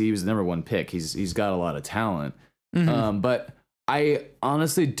 obviously he was the number 1 pick. He's got a lot of talent. But I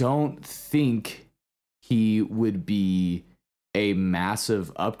honestly don't think he would be a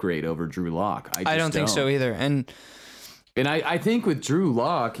massive upgrade over Drew Lock. I don't think so either. And I think with Drew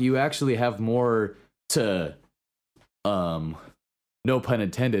Lock, you actually have more to, no pun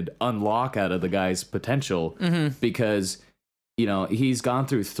intended, unlock out of the guy's potential because, you know, he's gone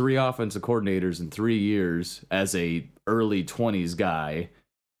through 3 offensive coordinators in 3 years as a early 20s guy.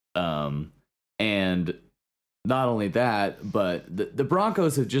 And not only that, but the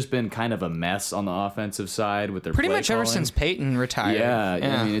Broncos have just been kind of a mess on the offensive side with their pretty much calling. ever since Peyton retired.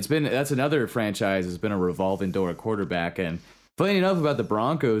 Yeah. I mean, that's another franchise that's been a revolving door quarterback. And funny enough about the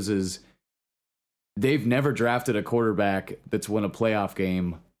Broncos is they've never drafted a quarterback that's won a playoff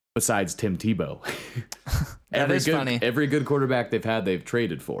game besides Tim Tebow. Funny. Every good quarterback they've had, they've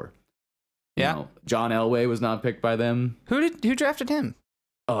traded for. Yeah. You know, John Elway was not picked by them. Who drafted him?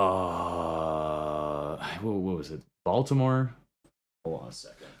 What was it? Baltimore? Hold on a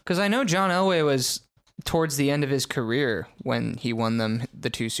second. Because I know John Elway was towards the end of his career when he won them the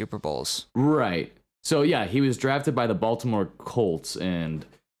 2 Super Bowls. Right. So, yeah, he was drafted by the Baltimore Colts, and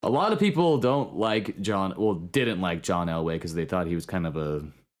a lot of people didn't like John Elway because they thought he was kind of a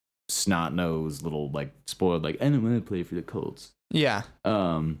snot-nosed little, like, spoiled, like, I don't want to play for the Colts. Yeah.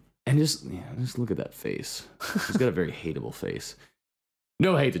 And just look at that face. He's got a very hateable face.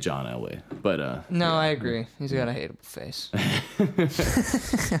 No hate to John Elway, but no, I agree. He's got a hateable face.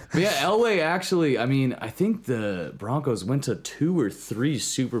 But yeah, Elway actually, I mean, I think the Broncos went to 2 or 3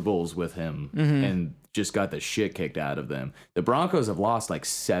 Super Bowls with him and just got the shit kicked out of them. The Broncos have lost like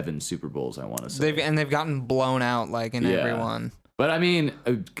 7 Super Bowls, I want to say. They've gotten blown out like in every one. But I mean,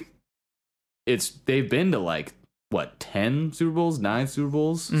 they've been to like 10 Super Bowls, 9 Super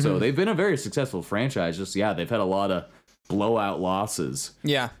Bowls. So they've been a very successful franchise. Just they've had a lot of blowout losses.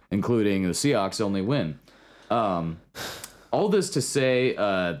 Yeah. Including the Seahawks' only win. All this to say,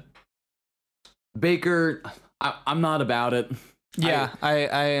 Baker, I'm not about it. Yeah,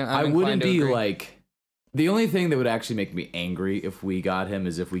 I wouldn't be like. The only thing that would actually make me angry if we got him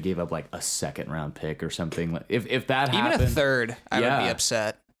is if we gave up like a 2nd-round pick or something. If that happened, even a 3rd, I would be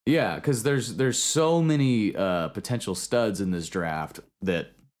upset. Yeah, because there's so many potential studs in this draft that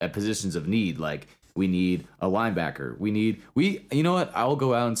at positions of need. Like We need a linebacker. You know what? I'll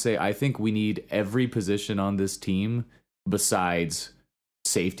go out and say I think we need every position on this team besides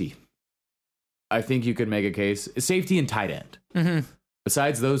safety. I think you could make a case. Safety and tight end. Mm-hmm.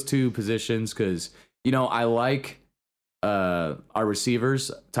 Besides those two positions, because, I like our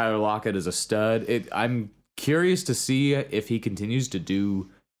receivers. Tyler Lockett is a stud. I'm curious to see if he continues to do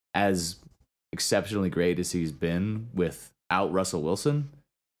as exceptionally great as he's been without Russell Wilson.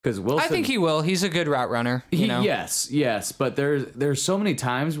 Because Wilson, I think he will. He's a good route runner. Yes. But there's so many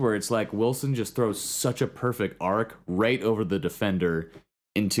times where it's like Wilson just throws such a perfect arc right over the defender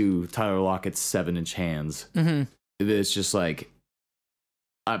into Tyler Lockett's 7-inch hands. Mm-hmm. It's just like,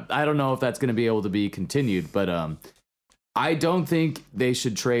 I don't know if that's going to be able to be continued, but I don't think they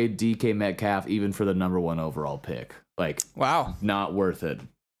should trade DK Metcalf even for the number 1 overall pick. Like, wow, not worth it.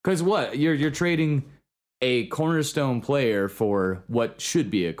 Because what you're trading a cornerstone player for what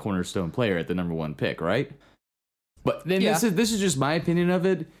should be a cornerstone player at the number 1 pick, right? But then this is just my opinion of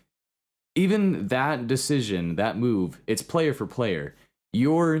it. Even that decision, that move, it's player for player.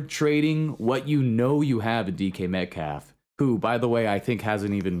 You're trading what you have in DK Metcalf, who, by the way, I think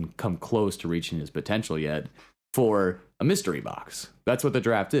hasn't even come close to reaching his potential yet, for a mystery box. That's what the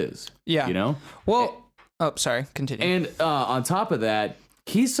draft is. Yeah. Well, sorry, continue. And on top of that,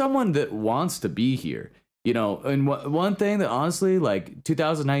 he's someone that wants to be here. And one thing that honestly, like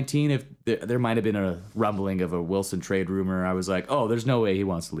 2019, if there might have been a rumbling of a Wilson trade rumor, I was like, oh, there's no way he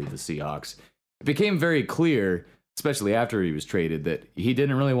wants to leave the Seahawks. It became very clear, especially after he was traded, that he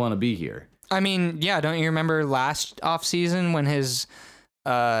didn't really want to be here. I mean, yeah, don't you remember last offseason when his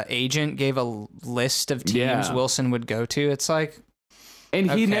agent gave a list of teams Wilson would go to? It's like...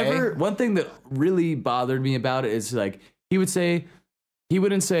 And he never... One thing that really bothered me about it is, like, he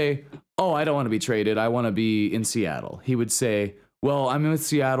wouldn't say, oh, I don't want to be traded, I want to be in Seattle. He would say, well, I'm with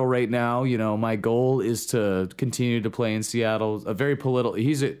Seattle right now. My goal is to continue to play in Seattle. A very political...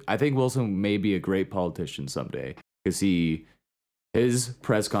 I think Wilson may be a great politician someday, because his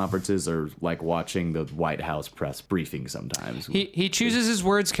press conferences are like watching the White House press briefing sometimes. He chooses his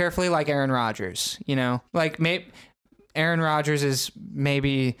words carefully, like Aaron Rodgers. Like Aaron Rodgers is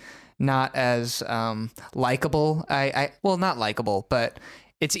maybe not as likable. Well, not likable, but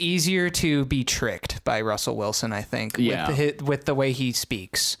it's easier to be tricked by Russell Wilson, I think, with the way he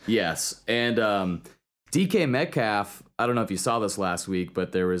speaks. Yes, and DK Metcalf, I don't know if you saw this last week,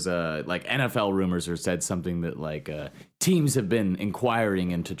 but there was like NFL rumors or said something that like teams have been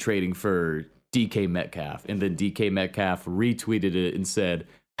inquiring into trading for DK Metcalf, and then DK Metcalf retweeted it and said,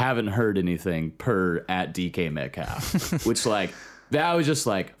 haven't heard anything per at DK Metcalf, which like, that was just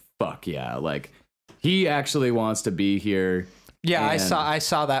like, fuck yeah. Like, he actually wants to be here. Yeah, I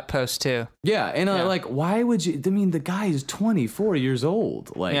saw that post too. Yeah, and like, why would you? I mean, the guy is 24 years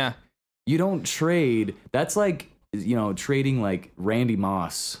old. Like, you don't trade. That's like, trading like Randy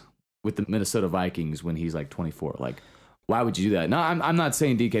Moss with the Minnesota Vikings when he's like 24. Like, why would you do that? No, I'm not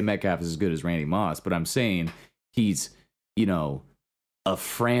saying DK Metcalf is as good as Randy Moss, but I'm saying he's, a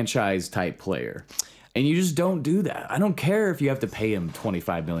franchise type player. And you just don't do that. I don't care if you have to pay him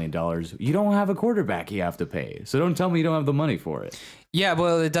 $25 million. You don't have a quarterback you have to pay. So don't tell me you don't have the money for it. Yeah,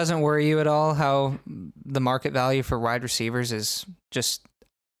 well, it doesn't worry you at all how the market value for wide receivers is just...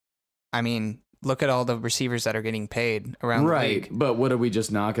 I mean, look at all the receivers that are getting paid around the league. Right, but what, are we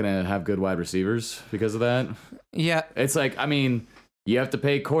just not going to have good wide receivers because of that? Yeah. It's like, I mean, you have to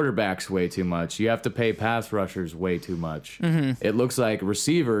pay quarterbacks way too much. You have to pay pass rushers way too much. Mm-hmm. It looks like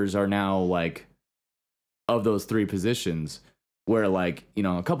receivers are now like... of those 3 positions, where like,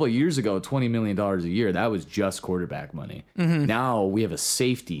 a couple of years ago, $20 million a year, that was just quarterback money. Mm-hmm. Now we have a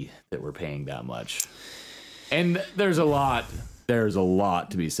safety that we're paying that much. And there's a lot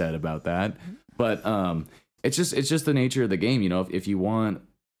to be said about that. But it's just the nature of the game. If you want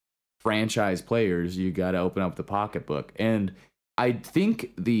franchise players, you got to open up the pocketbook. And I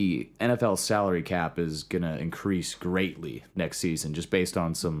think the NFL salary cap is going to increase greatly next season, just based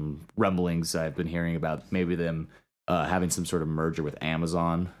on some rumblings I've been hearing about maybe them having some sort of merger with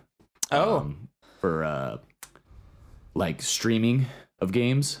Amazon. For like streaming of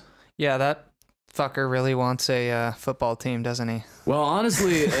games. Yeah, that fucker really wants a football team, doesn't he? Well,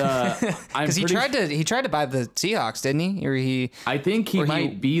 honestly, because he tried to buy the Seahawks, didn't he? I think he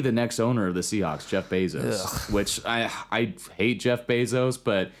might be the next owner of the Seahawks, Jeff Bezos. Which I hate Jeff Bezos,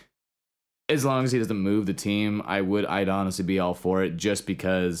 but as long as he doesn't move the team, I'd honestly be all for it, just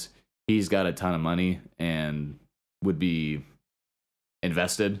because he's got a ton of money and would be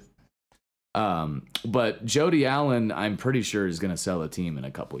invested. But Jody Allen, I'm pretty sure, is going to sell the team in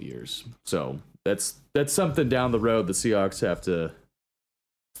a couple years. So that's something down the road the Seahawks have to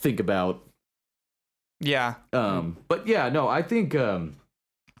think about Yeah. But yeah, no, I think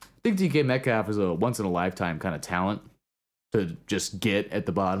DK Metcalf is a once in a lifetime kind of talent to just get at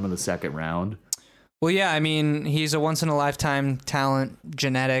the bottom of the second round. Well, yeah, I mean, he's a once-in-a-lifetime talent,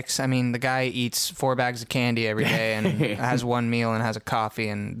 genetics. I mean, the guy eats 4 bags of candy every day and has one meal and has a coffee,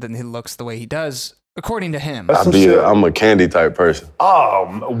 and then he looks the way he does, according to him. I'm a candy type person.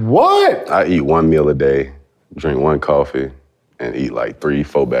 What? I eat 1 meal a day, drink 1 coffee, and eat like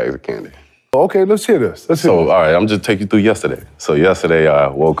 3-4 bags of candy. Okay, let's hear this. All right, I'm just taking you through yesterday. So yesterday I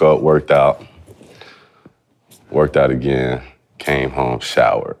woke up, worked out again, came home,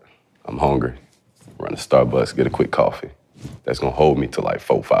 showered. I'm hungry. Run to Starbucks, get a quick coffee. That's gonna hold me till like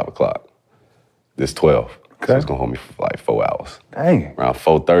 4, 5 o'clock. This 12, so it's gonna hold me for like 4 hours. Dang. Around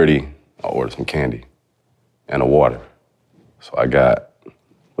 4:30, I ordered some candy and a water. So I got,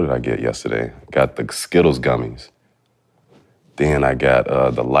 what did I get yesterday? Got the Skittles gummies. Then I got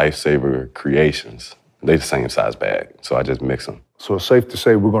the Lifesaver Creations. They the same size bag, so I just mix them. So it's safe to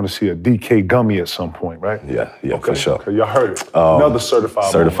say we're going to see a DK gummy at some point, right? Yeah, Okay, for sure. Okay, y'all heard it. Another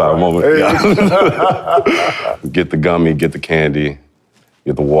certified moment. Hey. Yeah. Get the gummy, get the candy,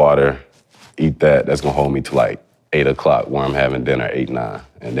 get the water, eat that. That's gonna hold me to like 8 o'clock where I'm having dinner, 8, 9.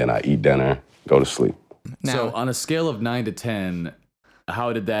 And then I eat dinner, go to sleep. Now, So on a scale of 9 to 10,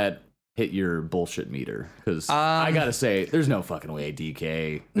 how did that hit your bullshit meter? Because I gotta say, there's no fucking way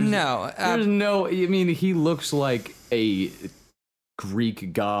DK. There's no. I mean, he looks like a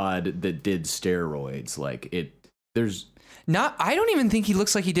Greek god that did steroids. Like it. There's not. I don't even think he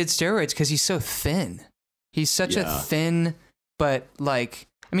looks like he did steroids because he's so thin. He's such a thin, but like,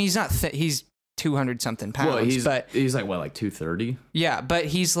 I mean, he's not thin. He's 200 something pounds. Well, he's like what, like 230? Yeah, but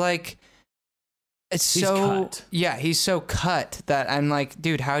he's like. He's cut. Yeah, he's so cut that I'm like,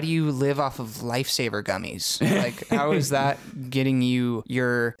 dude, how do you live off of Lifesaver gummies? Like, how is that getting you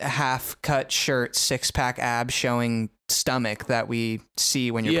your half-cut shirt, 6-pack abs showing stomach that we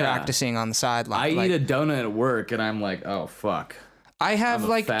see when you're practicing on the sideline? I eat a donut at work and I'm like, oh fuck. I have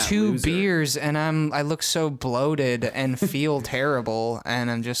like 2 loser. beers and I look so bloated and feel terrible,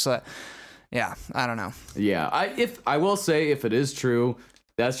 and I'm just like, yeah, I don't know. Yeah, I will say, if it is true,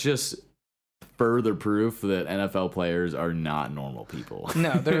 that's just further proof that NFL players are not normal people.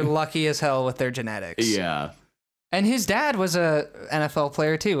 No, they're lucky as hell with their genetics. Yeah. And his dad was a NFL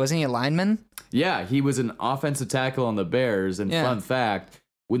player too, wasn't he? A lineman? Yeah, he was an offensive tackle on the Bears. And fun fact,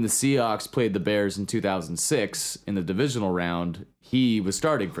 when the Seahawks played the Bears in 2006 in the divisional round, he was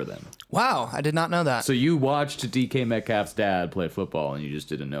starting for them. Wow, I did not know that. So you watched DK Metcalf's dad play football and you just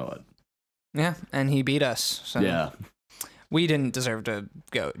didn't know it. Yeah, and he beat us. So. Yeah. We didn't deserve to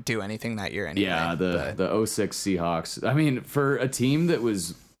go do anything that year anyway. Yeah, the 06 Seahawks. I mean, for a team that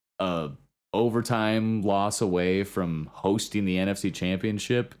was a overtime loss away from hosting the NFC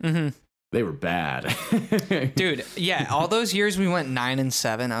Championship, they were bad. Dude, yeah, all those years we went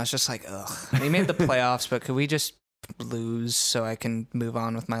 9-7. I was just like, ugh. We made the playoffs, but could we just lose so I can move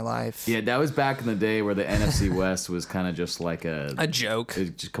on with my life? Yeah, that was back in the day where the NFC West was kind of just like a joke. A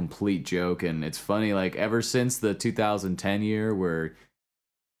complete joke. And it's funny, like ever since the 2010 year where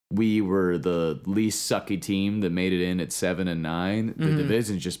we were the least sucky team that made it in at 7-9, the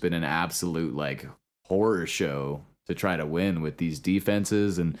division's just been an absolute like horror show to try to win with these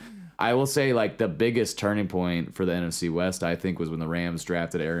defenses. And I will say, like, the biggest turning point for the NFC West, I think, was when the Rams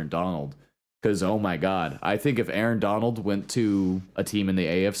drafted Aaron Donald. Because, oh my God, I think if Aaron Donald went to a team in the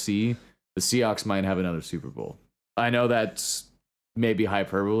AFC, the Seahawks might have another Super Bowl. I know that's maybe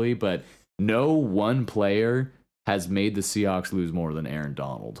hyperbole, but no one player has made the Seahawks lose more than Aaron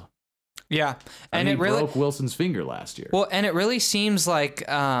Donald. Yeah. And he broke Wilson's finger last year. Well, and it really seems like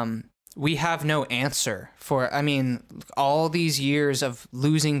we have no answer for, I mean, all these years of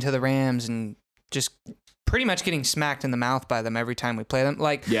losing to the Rams and just pretty much getting smacked in the mouth by them every time we play them.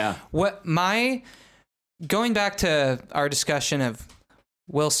 Like, yeah. Going back to our discussion of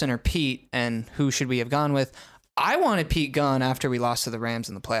Wilson or Pete and who should we have gone with, I wanted Pete gone after we lost to the Rams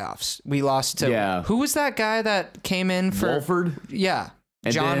in the playoffs. We lost to, who was that guy that came in for? Wolford? Yeah.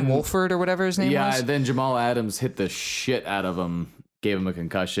 And John Wolford or whatever his name was. Yeah, then Jamal Adams hit the shit out of him, gave him a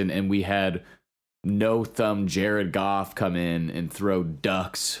concussion, and we had no-thumb Jared Goff come in and throw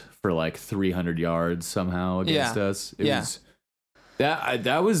ducks for like 300 yards somehow against us. It was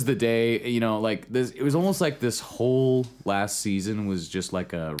that was the day, you know, like this. It was almost like this whole last season was just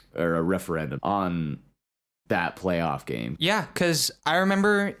like a referendum on that playoff game. Yeah, because I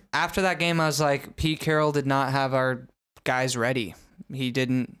remember after that game, I was like, Pete Carroll did not have our guys ready. He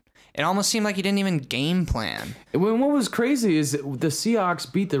didn't. It almost seemed like he didn't even game plan. What was crazy is that the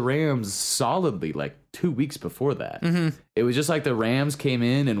Seahawks beat the Rams solidly like 2 weeks before that. Mm-hmm. It was just like the Rams came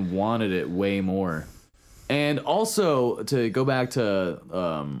in and wanted it way more. And also, to go back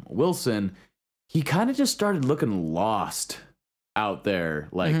to Wilson, he kind of just started looking lost out there,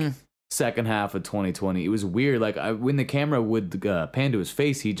 like second half of 2020. It was weird. Like when the camera would pan to his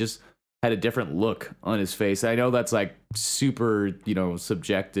face, he just had a different look on his face. I know that's like super,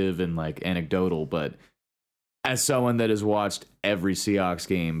 subjective and like anecdotal, but as someone that has watched every Seahawks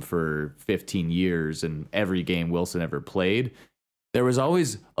game for 15 years and every game Wilson ever played, there was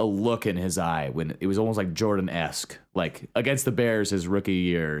always a look in his eye when it was almost like Jordan-esque, like against the Bears his rookie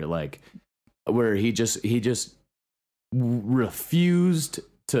year, like where he just refused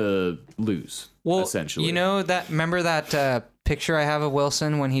to lose. Well, essentially, remember that picture I have of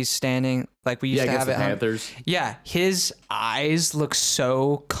Wilson when he's standing, like we used to have the it. Panthers. Yeah, his eyes look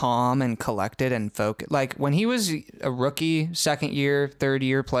so calm and collected and focused. Like when he was a rookie, second year, third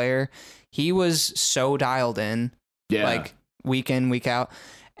year player, he was so dialed in. Yeah, like week in, week out.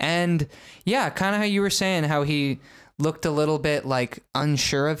 And yeah, kind of how you were saying, how he looked a little bit like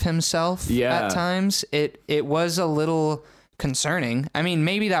unsure of himself at times. It was a little concerning. I mean,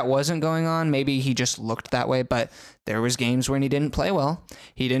 maybe that wasn't going on. Maybe he just looked that way, but there was games when he didn't play well.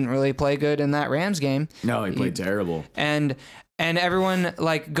 He didn't really play good in that Rams game. No, he played terrible. And everyone,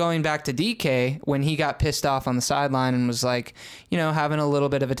 like, going back to DK, when he got pissed off on the sideline and was like, having a little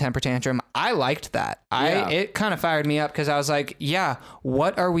bit of a temper tantrum, I liked that. It kind of fired me up because I was like, yeah,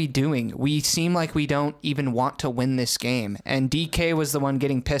 what are we doing? We seem like we don't even want to win this game. And DK was the one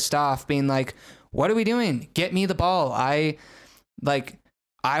getting pissed off, being like, what are we doing? Get me the ball. I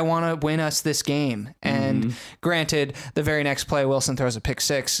want to win us this game. And granted, the very next play, Wilson throws a pick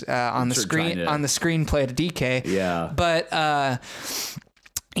six on the screenplay to DK. Yeah. But I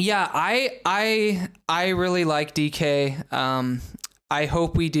really like DK. I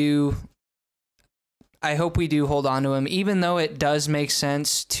hope we do hold on to him, even though it does make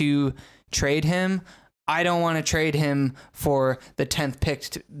sense to trade him. I don't want to trade him for the 10th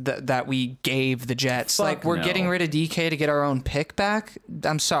pick that we gave the Jets. We're getting rid of DK to get our own pick back.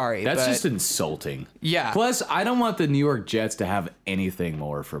 I'm sorry. That's just insulting. Yeah. Plus, I don't want the New York Jets to have anything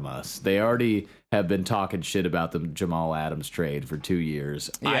more from us. They already have been talking shit about the Jamal Adams trade for 2 years.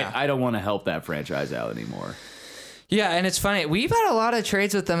 Yeah. I don't want to help that franchise out anymore. Yeah, and it's funny. We've had a lot of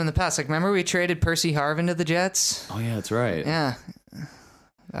trades with them in the past. Like, remember we traded Percy Harvin to the Jets? Oh, yeah, that's right. Yeah.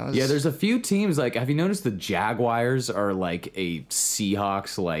 Yeah, there's a few teams, like, have you noticed the Jaguars are like a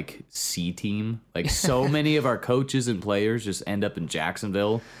Seahawks, like, C team? Like, so many of our coaches and players just end up in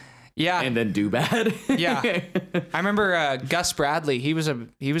Jacksonville. Yeah. And then do bad. Yeah. I remember Gus Bradley. He was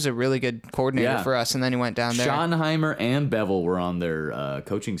a really good coordinator for us, and then he went down there. Schottenheimer and Bevel were on their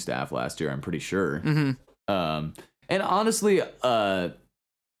coaching staff last year, I'm pretty sure. Mm-hmm. And honestly,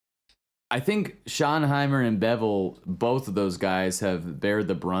 I think Schottenheimer and Bevel, both of those guys have bared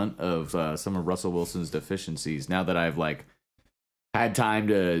the brunt of some of Russell Wilson's deficiencies. Now that I've had time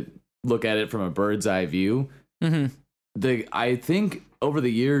to look at it from a bird's eye view, I think over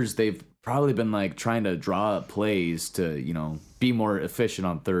the years they've probably been trying to draw up plays to be more efficient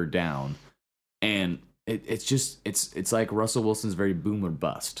on third down, and it's like Russell Wilson's very boom or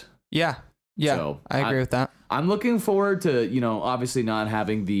bust. Yeah, so I agree with that. I'm looking forward to obviously not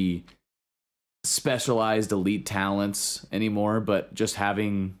having the specialized elite talents anymore, but just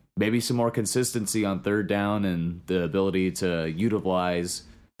having maybe some more consistency on third down and the ability to utilize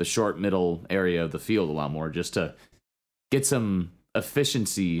the short middle area of the field a lot more, just to get some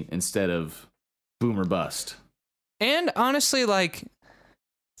efficiency instead of boom or bust. And honestly,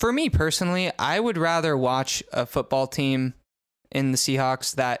 for me personally, I would rather watch a football team in the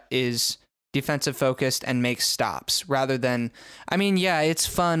Seahawks that is defensive focused and makes stops rather than, it's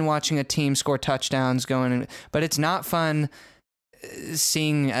fun watching a team score touchdowns but it's not fun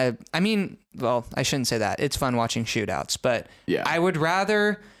seeing, I shouldn't say that. It's fun watching shootouts, but yeah, I would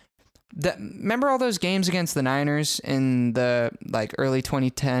rather remember all those games against the Niners in the early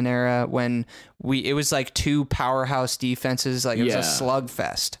 2010 era when it was two powerhouse defenses, it was a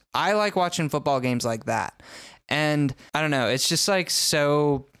slugfest. I like watching football games like that. And I don't know, it's just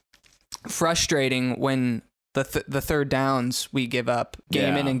so frustrating when the third downs we give up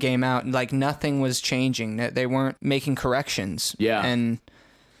game in and game out, nothing was changing. They weren't making corrections. Yeah. And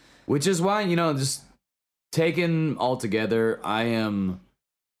which is why, just taken all together, I am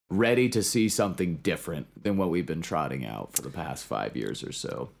ready to see something different than what we've been trotting out for the past 5 years or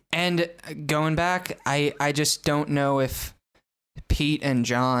so. And going back, I just don't know if Pete and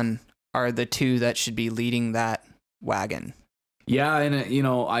John are the two that should be leading that wagon. Yeah, and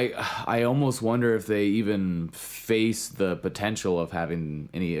I almost wonder if they even face the potential of having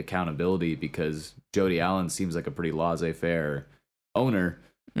any accountability, because Jody Allen seems like a pretty laissez-faire owner.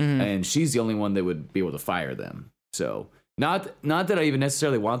 and she's the only one that would be able to fire them. So not that I even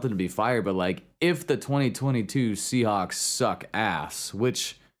necessarily want them to be fired, but like if the 2022 Seahawks suck ass,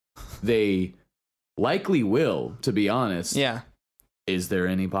 which they likely will, to be honest. Yeah. Is there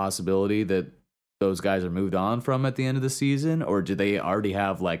any possibility that those guys are moved on from at the end of the season, or do they already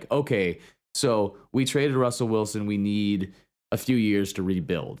have like, okay, so we traded Russell Wilson, we need a few years to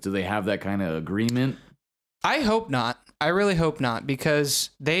rebuild? Do they have that kind of agreement? I hope not. I really hope not,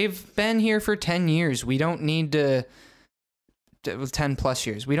 because they've been here for 10 years. We don't need to 10 plus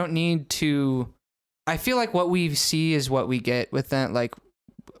years. We don't need to. I feel like what we see is what we get with that. Like,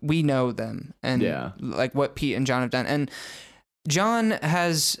 we know them, and like what Pete and John have done. And John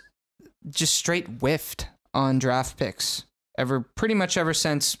has just straight whiffed on draft picks pretty much ever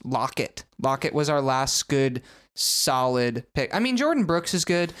since Lockett. Lockett was our last good, solid pick. I mean, Jordan Brooks is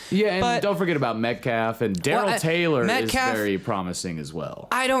good. Yeah, and don't forget about Metcalf, and Darryl Taylor is very promising as well.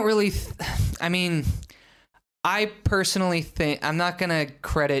 I don't really... I personally think... I'm not going to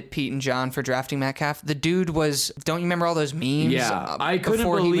credit Pete and John for drafting Metcalf. The dude was... Don't you remember all those memes? Yeah, I couldn't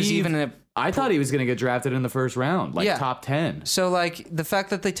believe... He was even I thought he was going to get drafted in the first round, top 10. So, like, the fact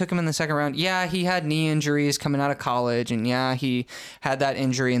that they took him in the second round, yeah, he had knee injuries coming out of college, and yeah, he had that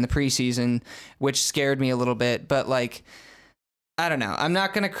injury in the preseason, which scared me a little bit, but, like, I don't know. I'm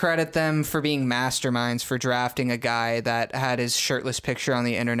not going to credit them for being masterminds for drafting a guy that had his shirtless picture on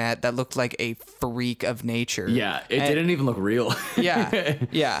the internet that looked like a freak of nature. Yeah, it didn't even look real.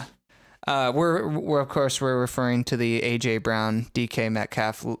 Yeah. We're of course referring to the AJ Brown, DK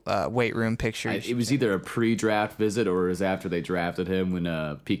Metcalf weight room pictures. It was either a pre-draft visit or it was after they drafted him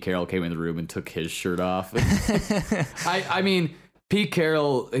when Pete Carroll came in the room and took his shirt off. I mean, Pete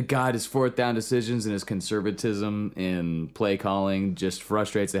Carroll, God, his fourth down decisions and his conservatism in play calling just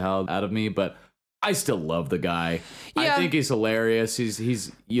frustrates the hell out of me, but I still love the guy. Yeah. I think he's hilarious.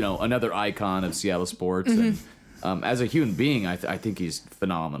 He's another icon of Seattle sports. And as a human being, I think he's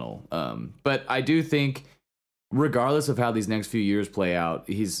phenomenal. But I do think, regardless of how these next few years play out,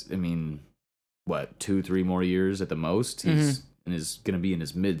 2-3 more years at the most. He's going to be in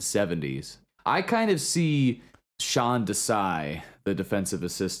his mid-70s. I kind of see Sean Desai, the defensive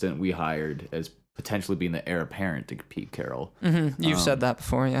assistant we hired, as potentially being the heir apparent to Pete Carroll. You've said that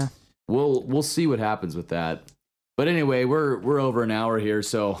before, yeah. We'll see what happens with that. But anyway, we're over an hour here,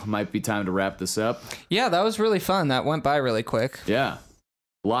 so might be time to wrap this up. Yeah, that was really fun. That went by really quick. Yeah.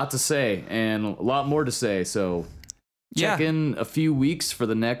 A lot to say and a lot more to say. So check in a few weeks for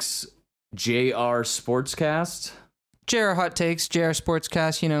the next JR Sportscast. JR Hot Takes, JR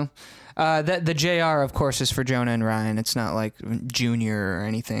Sportscast, the JR, of course, is for Jonah and Ryan. It's not like Junior or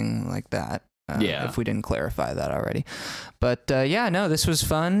anything like that. If we didn't clarify that already. But this was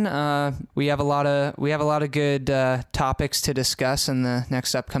fun. We have a lot of good topics to discuss in the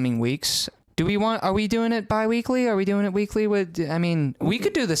next upcoming weeks. Are we doing it bi-weekly? Are we doing it weekly? We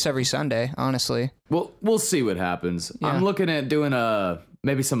could do this every Sunday, honestly. Well, we'll see what happens. Yeah. I'm looking at doing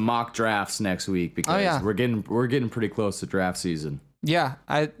maybe some mock drafts next week because we're getting pretty close to draft season. Yeah.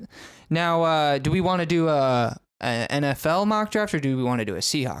 Do we want to do an NFL mock draft or do we want to do a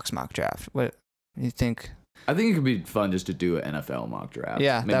Seahawks mock draft? What do you think? I think it could be fun just to do an NFL mock draft.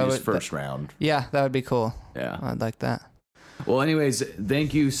 Yeah. Maybe first round. Yeah, that would be cool. Yeah. I'd like that. Well, anyways,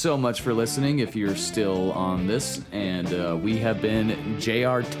 thank you so much for listening if you're still on this. And we have been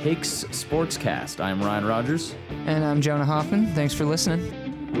JR Takes Sportscast. I'm Ryan Rodgers. And I'm Jonah Hoffman. Thanks for listening.